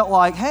they felt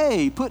like,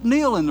 hey, put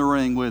Neil in the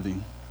ring with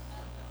him.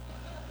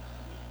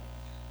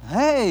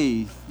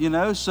 Hey,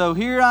 so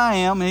here I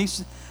am.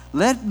 He's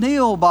let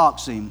Neil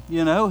box him. He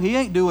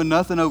ain't doing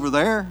nothing over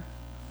there.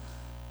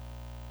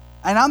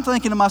 And I'm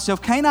thinking to myself,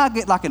 can't I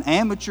get like an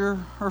amateur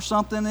or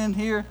something in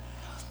here?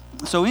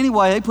 So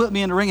anyway, they put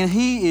me in the ring, and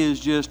he is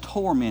just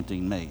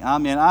tormenting me. I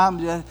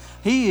mean,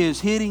 he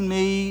is hitting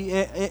me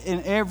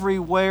in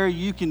everywhere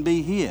you can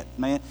be hit,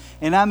 man.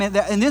 And I mean,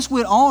 and this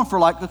went on for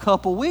like a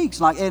couple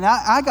weeks. And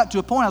I got to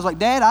a point, I was like,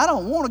 Dad, I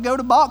don't want to go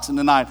to boxing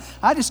tonight.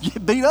 I just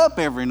get beat up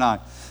every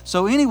night.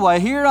 So anyway,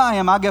 here I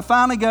am. I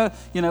finally go,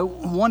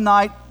 one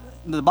night,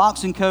 the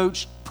boxing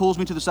coach pulls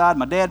me to the side.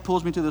 My dad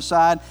pulls me to the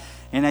side,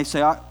 and they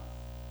say,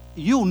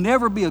 you'll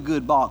never be a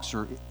good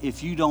boxer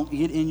if you don't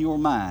get in your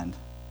mind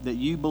that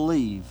you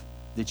believe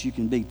that you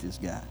can beat this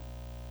guy.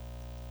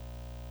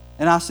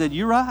 And I said,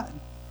 you're right.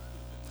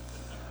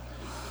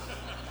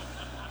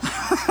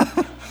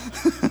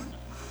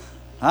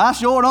 I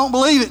sure don't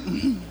believe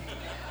it.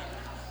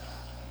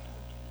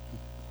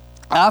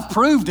 I've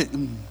proved it.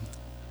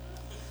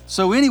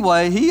 So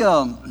anyway,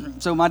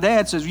 so my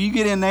dad says, you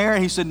get in there.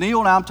 He said,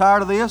 Neil, now I'm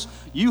tired of this.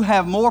 You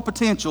have more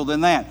potential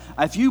than that.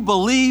 If you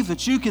believe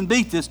that you can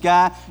beat this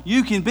guy,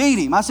 you can beat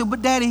him. I said,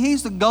 but Daddy,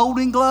 he's the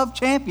Golden Glove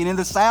champion in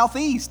the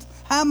Southeast.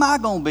 How am I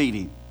going to beat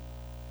him?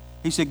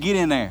 He said, get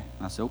in there.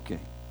 I said, okay.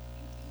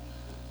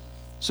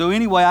 So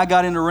anyway, I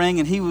got in the ring,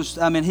 and he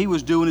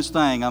was doing his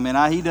thing.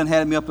 He done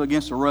had me up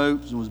against the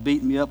ropes and was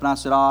beating me up, and I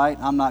said, all right,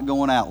 I'm not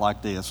going out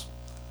like this.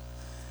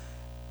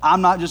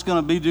 I'm not just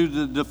going to do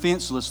the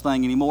defenseless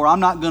thing anymore.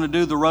 I'm not going to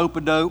do the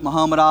rope-a-dope,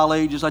 Muhammad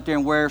Ali, just out there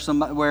and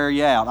wear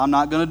you out. I'm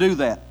not going to do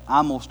that.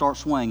 I'm going to start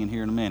swinging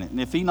here in a minute.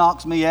 And if he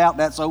knocks me out,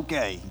 that's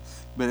okay.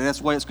 But that's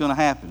the way it's going to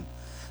happen.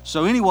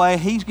 So anyway,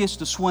 he gets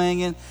to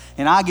swinging,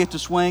 and I get to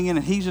swinging,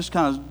 and he just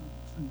kind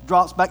of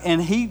drops back,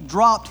 and he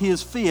dropped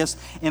his fist,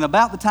 and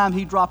about the time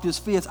he dropped his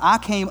fist, I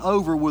came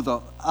over with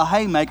a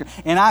haymaker,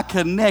 and I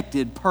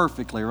connected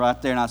perfectly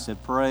right there, and I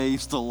said,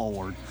 praise the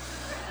Lord.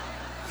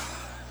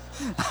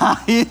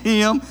 I hit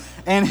him,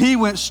 and he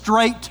went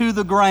straight to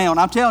the ground.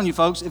 I'm telling you,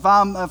 folks, if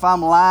I'm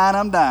lying,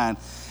 I'm dying.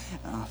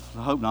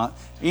 I hope not.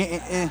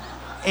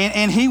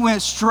 And he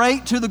went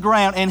straight to the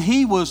ground, and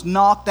he was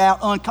knocked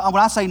out.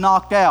 When I say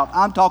knocked out,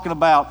 I'm talking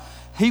about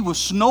he was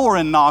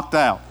snoring knocked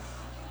out.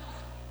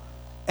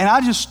 And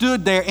I just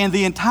stood there, and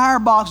the entire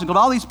boxing club,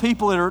 all these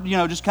people that are,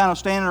 just kind of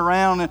standing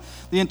around, and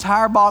the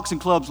entire boxing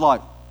club's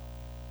like.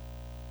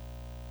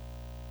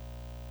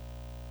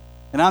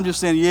 And I'm just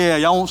saying, yeah,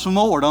 y'all want some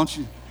more, don't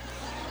you?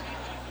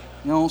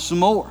 You want some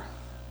more.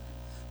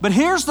 But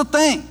here's the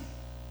thing.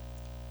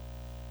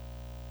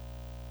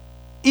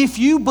 If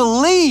you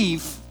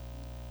believe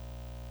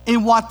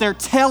in what they're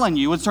telling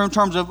you, in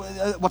terms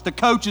of what the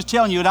coach is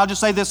telling you, and I'll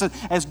just say this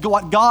as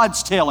what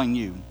God's telling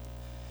you.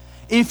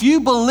 If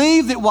you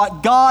believe that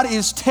what God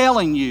is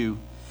telling you,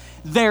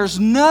 there's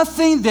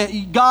nothing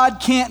that God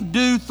can't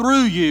do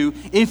through you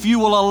if you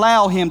will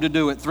allow Him to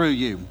do it through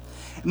you.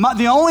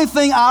 The only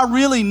thing I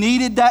really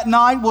needed that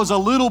night was a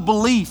little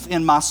belief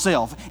in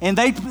myself. And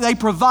they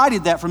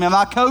provided that for me.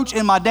 My coach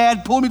and my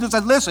dad pulled me to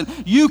say, listen,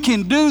 you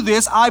can do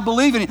this. I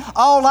believe in it.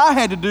 All I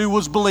had to do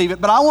was believe it.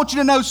 But I want you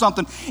to know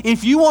something.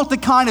 If you want the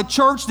kind of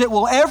church that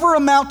will ever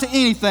amount to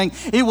anything,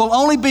 it will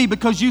only be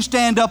because you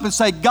stand up and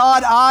say,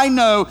 God, I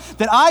know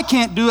that I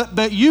can't do it,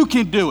 but you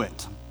can do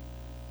it.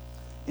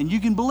 And you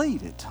can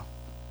believe it.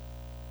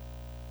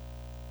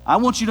 I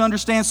want you to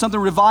understand something.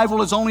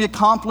 Revival is only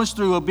accomplished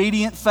through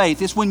obedient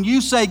faith. It's when you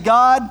say,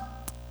 God,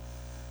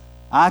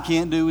 I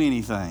can't do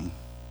anything,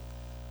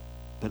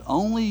 but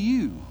only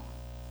you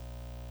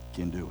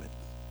can do it.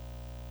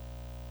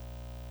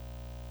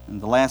 And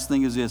the last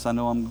thing is this. I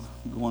know I'm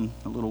going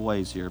a little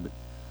ways here, but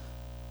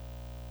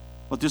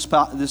what this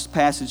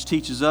passage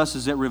teaches us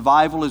is that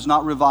revival is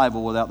not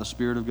revival without the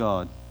Spirit of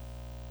God.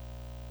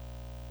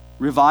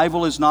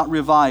 Revival is not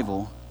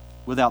revival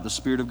without the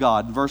Spirit of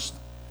God.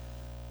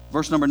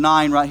 Verse number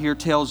 9 right here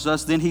tells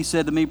us, then he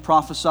said to me,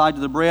 prophesy to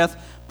the breath,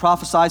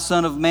 prophesy,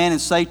 son of man,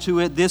 and say to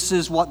it, this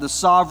is what the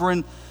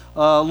sovereign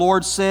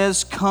Lord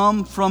says,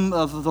 come from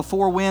the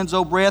four winds,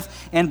 O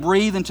breath, and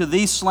breathe into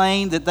these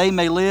slain that they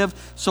may live.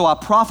 So I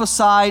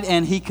prophesied,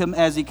 and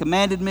as he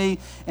commanded me,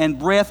 and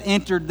breath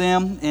entered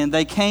them, and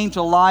they came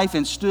to life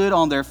and stood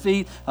on their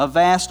feet, a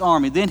vast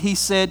army. Then he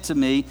said to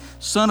me,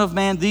 son of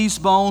man, these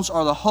bones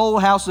are the whole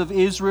house of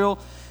Israel.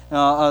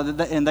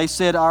 And they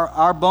said,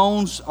 our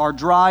bones are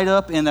dried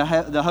up and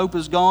the hope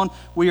is gone.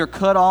 We are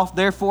cut off.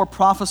 Therefore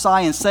prophesy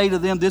and say to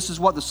them, this is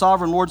what the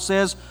sovereign Lord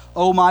says,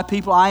 O my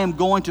people, I am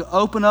going to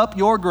open up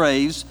your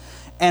graves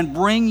and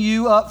bring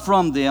you up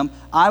from them.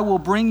 I will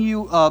bring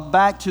you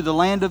back to the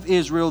land of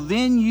Israel.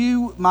 Then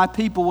you, my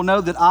people, will know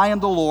that I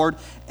am the Lord,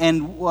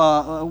 and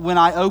when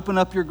I open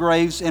up your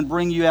graves and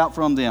bring you out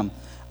from them.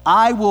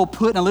 I will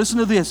put, now listen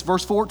to this,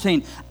 verse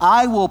 14,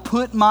 I will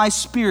put my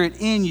spirit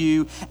in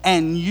you,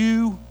 and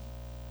you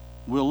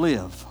will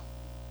live.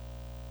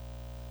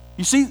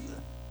 You see,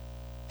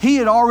 he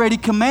had already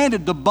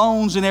commanded the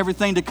bones and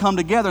everything to come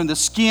together, and the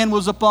skin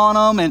was upon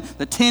them, and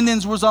the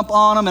tendons was up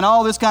on them, and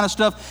all this kind of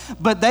stuff.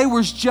 But it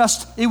was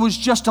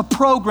just a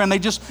program. It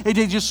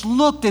just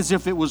looked as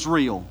if it was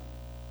real.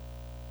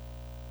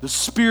 The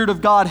Spirit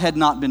of God had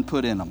not been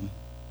put in them.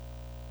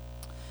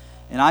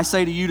 And I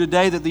say to you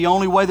today that the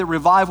only way that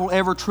revival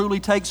ever truly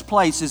takes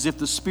place is if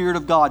the Spirit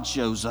of God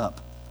shows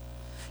up.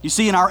 You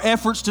see, in our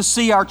efforts to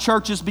see our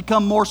churches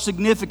become more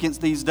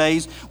significant these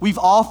days, we've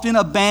often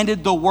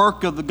abandoned the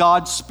work of the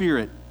God's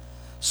Spirit.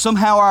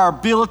 Somehow our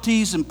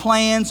abilities and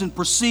plans and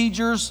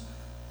procedures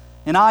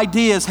and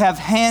ideas have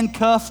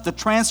handcuffed the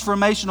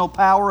transformational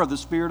power of the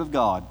Spirit of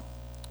God.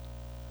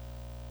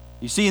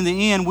 You see, in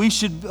the end, we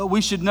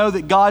should know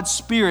that God's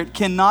Spirit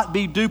cannot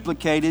be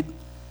duplicated,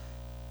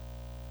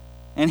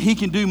 and He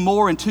can do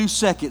more in 2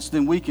 seconds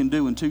than we can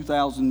do in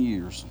 2,000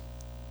 years.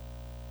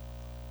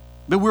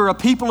 But we're a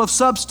people of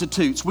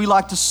substitutes. We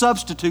like to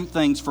substitute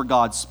things for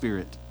God's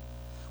Spirit.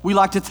 We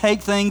like to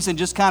take things and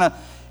just kind of,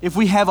 if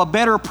we have a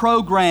better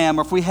program,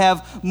 or if we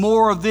have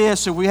more of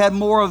this, or if we have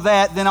more of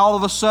that, then all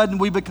of a sudden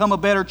we become a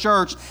better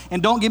church.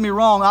 And don't get me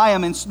wrong, I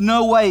am in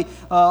no way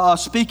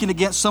speaking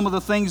against some of the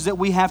things that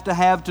we have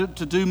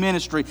to do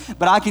ministry.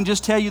 But I can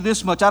just tell you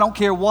this much. I don't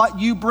care what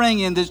you bring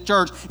in this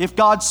church. If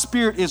God's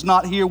Spirit is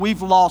not here,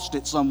 we've lost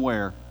it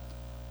somewhere.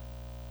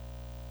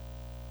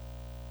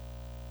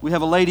 We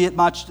have a lady at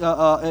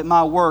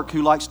my work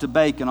who likes to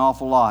bake an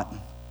awful lot.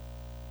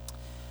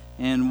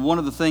 And one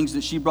of the things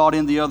that she brought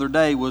in the other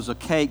day was a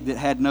cake that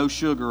had no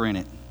sugar in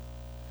it.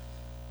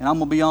 And I'm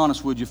going to be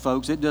honest with you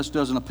folks, it just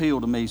doesn't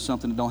appeal to me,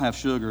 something that don't have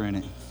sugar in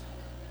it.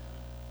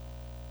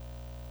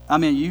 I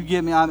mean, you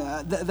give me,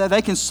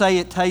 they can say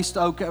it tastes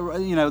okay.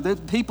 You know,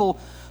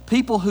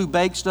 people who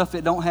bake stuff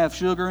that don't have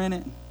sugar in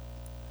it,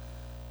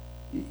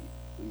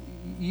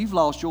 you've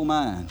lost your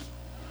mind.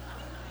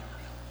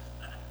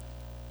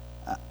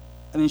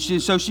 I mean,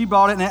 so she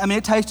brought it, and I mean,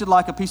 it tasted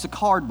like a piece of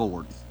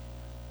cardboard.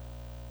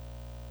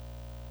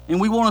 And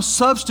we want to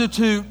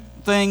substitute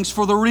things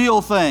for the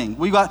real thing.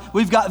 We've got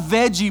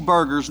veggie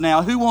burgers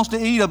now. Who wants to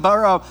eat a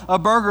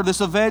burger that's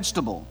a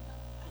vegetable?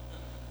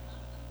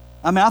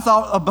 I mean, I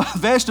thought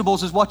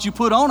vegetables is what you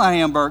put on a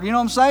hamburger. You know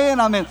what I'm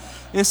saying? I mean,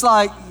 it's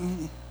like,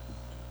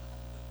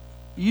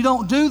 you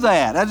don't do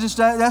that.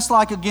 That's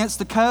like against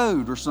the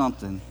code or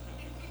something.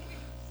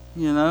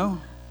 You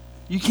know?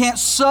 You can't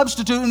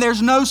substitute, and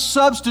there's no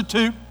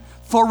substitute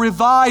for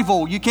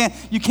revival. You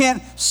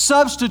can't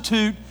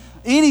substitute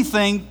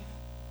anything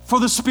for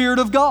the Spirit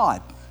of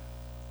God.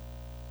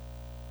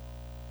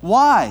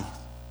 Why?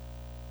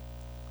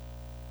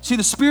 See,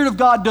 the Spirit of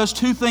God does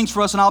two things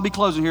for us, and I'll be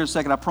closing here in a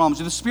second, I promise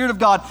you. The Spirit of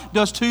God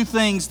does two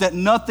things that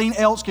nothing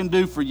else can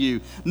do for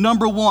you.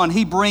 Number one,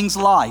 He brings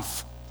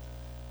life.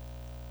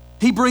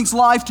 He brings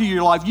life to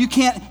your life. You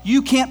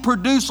can't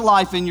produce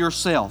life in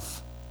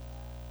yourself.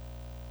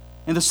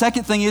 And the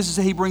second thing is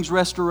that He brings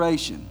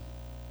restoration.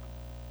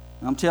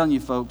 And I'm telling you,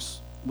 folks,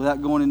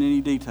 without going into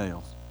any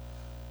details,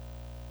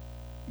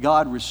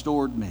 God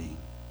restored me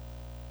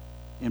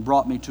and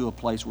brought me to a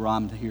place where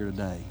I'm here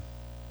today.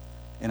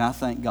 And I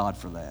thank God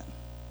for that.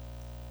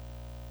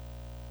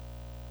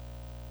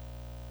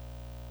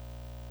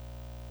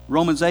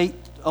 Romans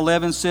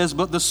 8:11 says,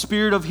 "But the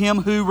Spirit of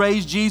Him who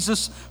raised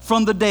Jesus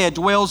from the dead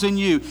dwells in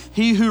you.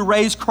 He who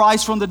raised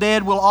Christ from the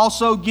dead will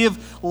also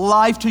give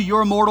life to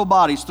your mortal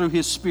bodies through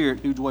His Spirit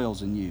who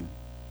dwells in you."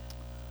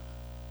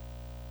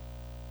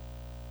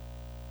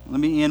 Let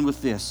me end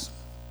with this.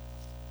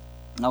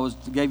 I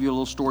gave you a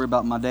little story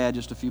about my dad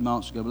just a few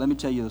months ago, but let me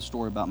tell you the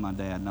story about my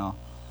dad, and I'll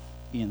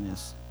end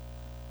this.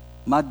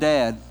 My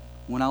dad,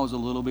 when I was a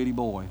little bitty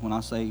boy, when I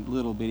say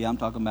little bitty, I'm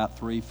talking about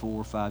 3,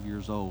 4, 5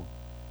 years old,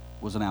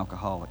 was an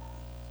alcoholic.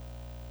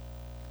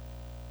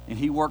 And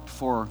he worked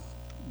for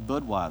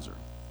Budweiser.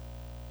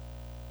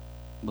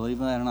 Believe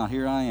that or not,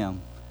 here I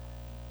am.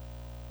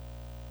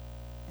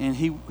 And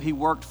he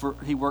worked for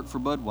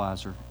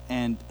Budweiser,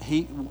 and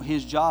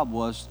his job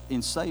was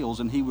in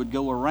sales, and he would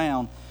go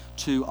around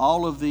to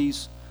all of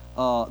these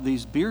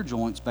beer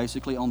joints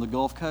basically on the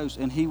Gulf Coast,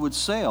 and he would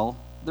sell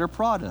their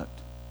product.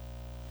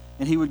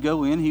 And he would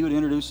go in, he would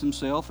introduce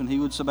himself, and he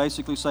would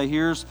basically say,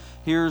 here's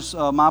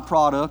my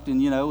product,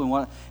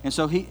 and and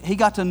so he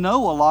got to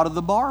know a lot of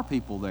the bar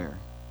people there.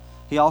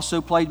 He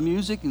also played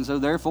music, and so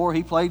therefore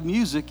he played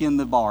music in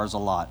the bars a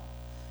lot.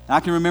 And I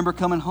can remember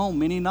coming home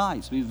many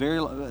nights. He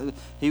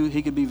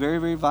could be very,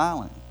 very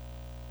violent.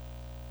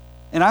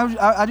 And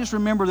I just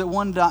remember that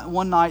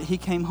one night he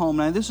came home.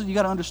 Now you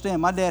got to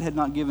understand, my dad had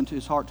not given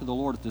his heart to the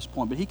Lord at this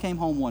point, but he came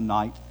home one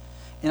night.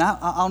 And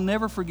I'll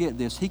never forget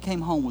this. He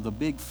came home with a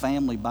big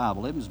family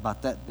Bible. It was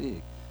about that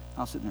big.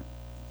 I was sitting there.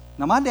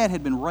 Now, my dad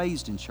had been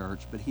raised in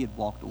church, but he had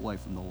walked away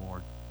from the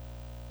Lord.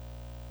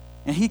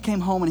 And he came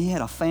home and he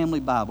had a family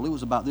Bible. It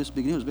was about this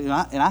big. And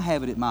I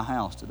have it at my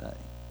house today.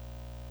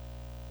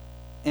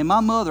 And my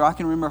mother, I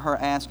can remember her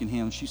asking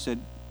him, she said,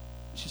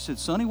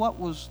 "Sonny,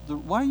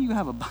 why do you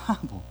have a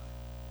Bible?"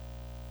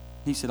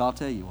 He said, "I'll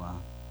tell you why."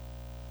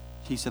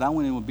 He said, "I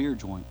went in a beer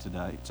joint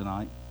today.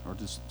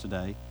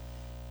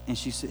 And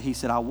he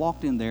said, I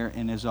walked in there,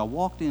 and as I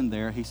walked in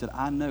there, he said,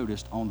 I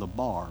noticed on the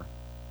bar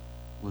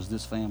was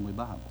this family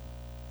Bible."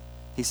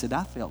 He said,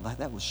 "I felt like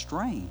that was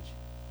strange.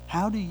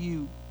 How do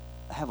you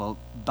have a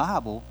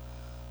Bible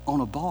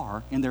on a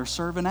bar and they're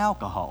serving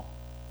alcohol?"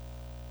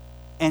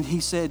 And he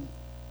said,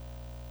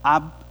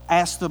 I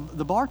asked the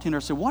bartender,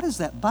 I said, "What is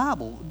that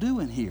Bible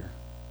doing here?"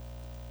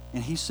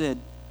 And he said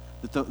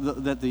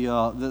that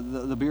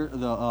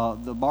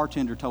the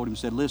bartender told him,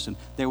 said, "Listen,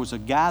 there was a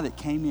guy that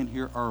came in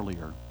here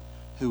earlier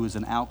who is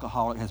an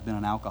alcoholic, has been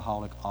an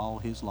alcoholic all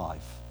his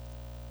life.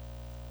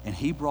 And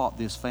he brought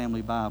this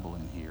family Bible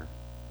in here.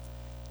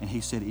 And he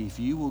said, if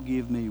you will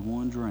give me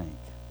one drink,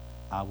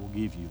 I will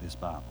give you this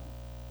Bible."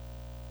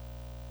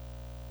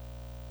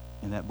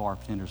 And that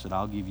bartender said,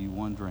 "I'll give you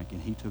one drink."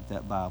 And he took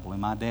that Bible.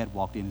 And my dad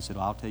walked in and said,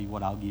 "I'll tell you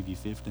what, I'll give you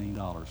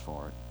 $15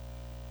 for it."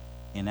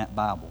 And that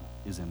Bible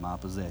is in my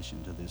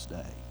possession to this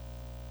day.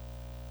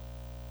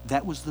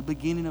 That was the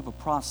beginning of a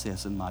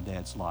process in my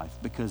dad's life,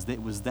 because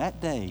it was that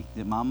day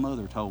that my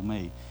mother told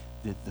me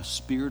that the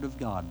Spirit of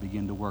God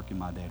began to work in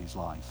my daddy's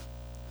life.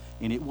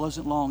 And it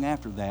wasn't long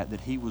after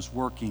that he was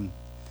working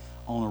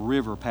on a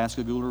river,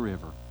 Pascagoula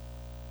River,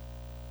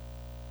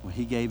 when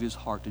he gave his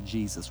heart to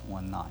Jesus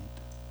one night.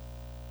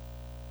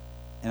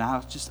 And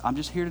I'm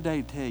just here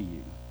today to tell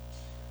you,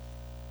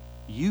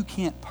 you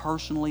can't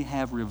personally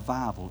have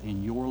revival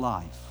in your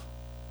life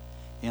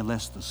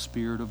unless the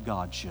Spirit of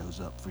God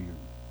shows up for you.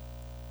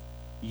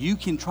 You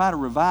can try to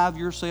revive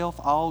yourself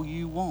all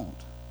you want,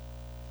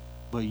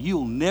 but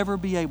you'll never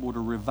be able to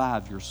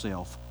revive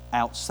yourself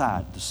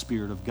outside the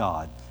Spirit of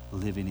God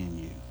living in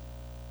you.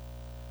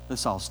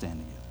 Let's all stand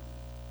together.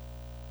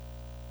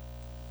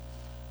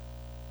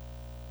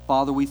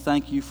 Father, we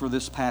thank you for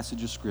this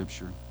passage of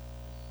Scripture.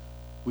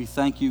 We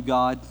thank you,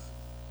 God,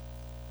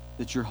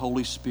 that your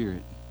Holy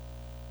Spirit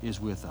is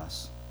with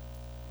us.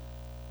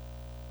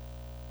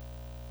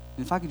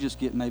 And if I could just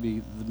get maybe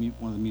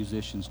one of the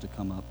musicians to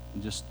come up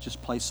and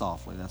just play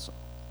softly, that's all.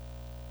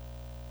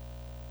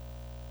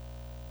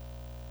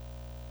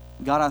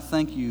 God, I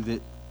thank you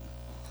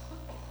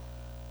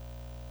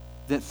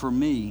that for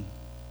me,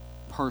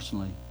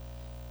 personally,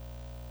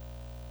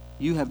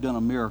 you have done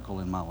a miracle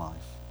in my life.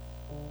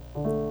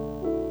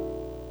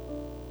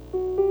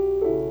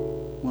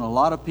 When a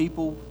lot of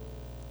people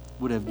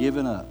would have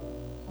given up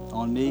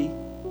on me,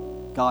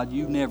 God,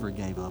 you never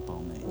gave up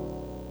on me.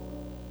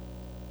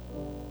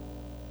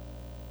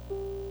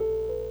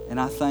 And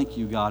I thank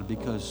you, God,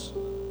 because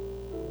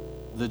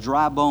the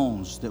dry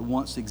bones that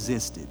once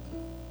existed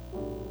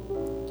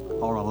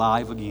are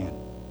alive again.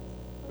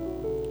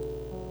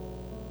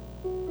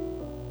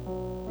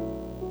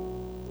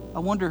 I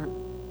wonder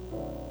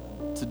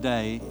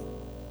today,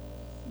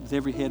 with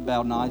every head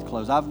bowed and eyes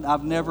closed,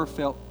 I've never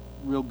felt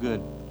real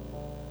good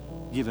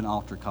giving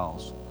altar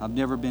calls. I've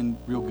never been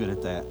real good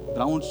at that.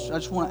 But I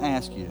just want to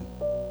ask you,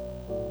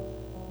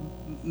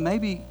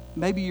 maybe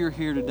you're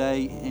here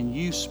today and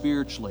you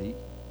spiritually,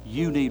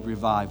 you need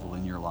revival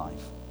in your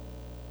life.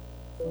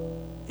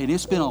 And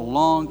it's been a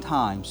long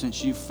time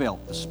since you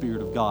felt the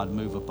Spirit of God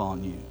move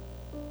upon you.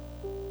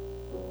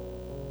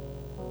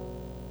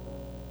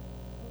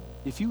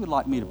 If you would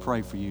like me to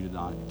pray for you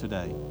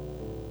today,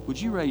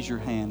 would you raise your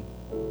hand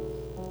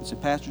and say,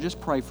 Pastor, just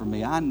pray for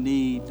me. I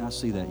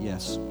see that,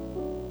 yes.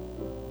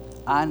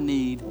 I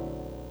need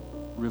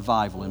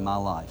revival in my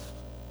life.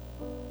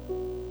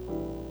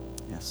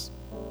 Yes.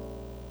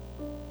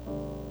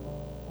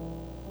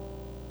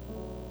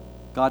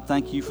 God,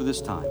 thank you for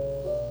this time.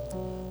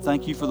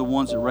 Thank you for the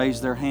ones that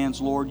raised their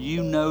hands, Lord.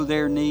 You know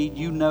their need.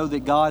 You know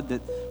that, God,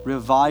 that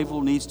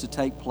revival needs to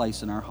take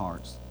place in our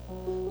hearts.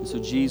 And so,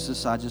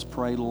 Jesus, I just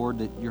pray, Lord,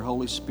 that your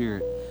Holy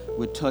Spirit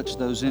would touch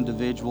those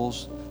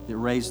individuals that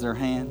raised their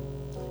hand.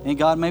 And,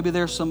 God, maybe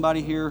there's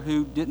somebody here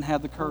who didn't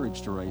have the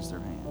courage to raise their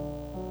hand.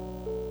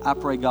 I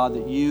pray, God,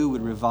 that you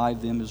would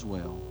revive them as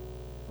well.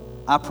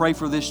 I pray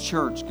for this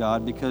church,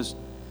 God, because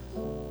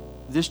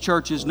this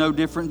church is no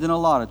different than a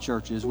lot of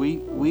churches.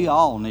 We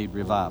all need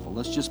revival.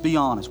 Let's just be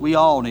honest. We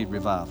all need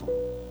revival.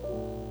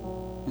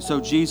 And so,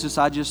 Jesus,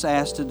 I just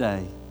ask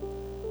today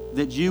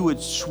that you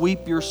would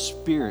sweep your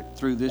Spirit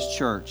through this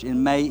church,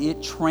 and may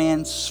it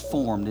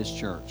transform this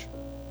church.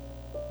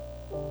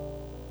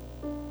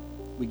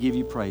 We give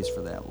you praise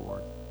for that,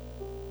 Lord.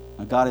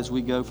 Now, God, as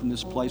we go from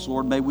this place,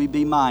 Lord, may we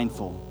be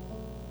mindful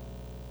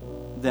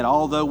that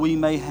although we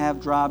may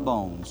have dry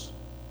bones,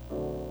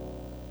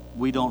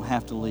 we don't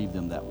have to leave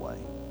them that way.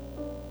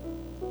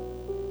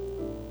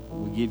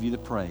 We give you the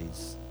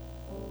praise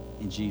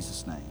in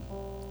Jesus' name.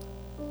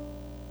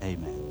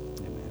 Amen.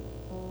 Amen.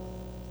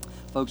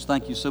 Folks,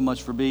 thank you so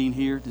much for being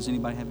here. Does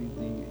anybody have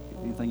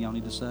anything y'all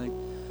need to say?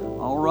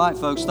 All right,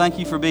 folks, thank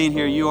you for being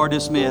here. You are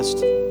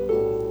dismissed.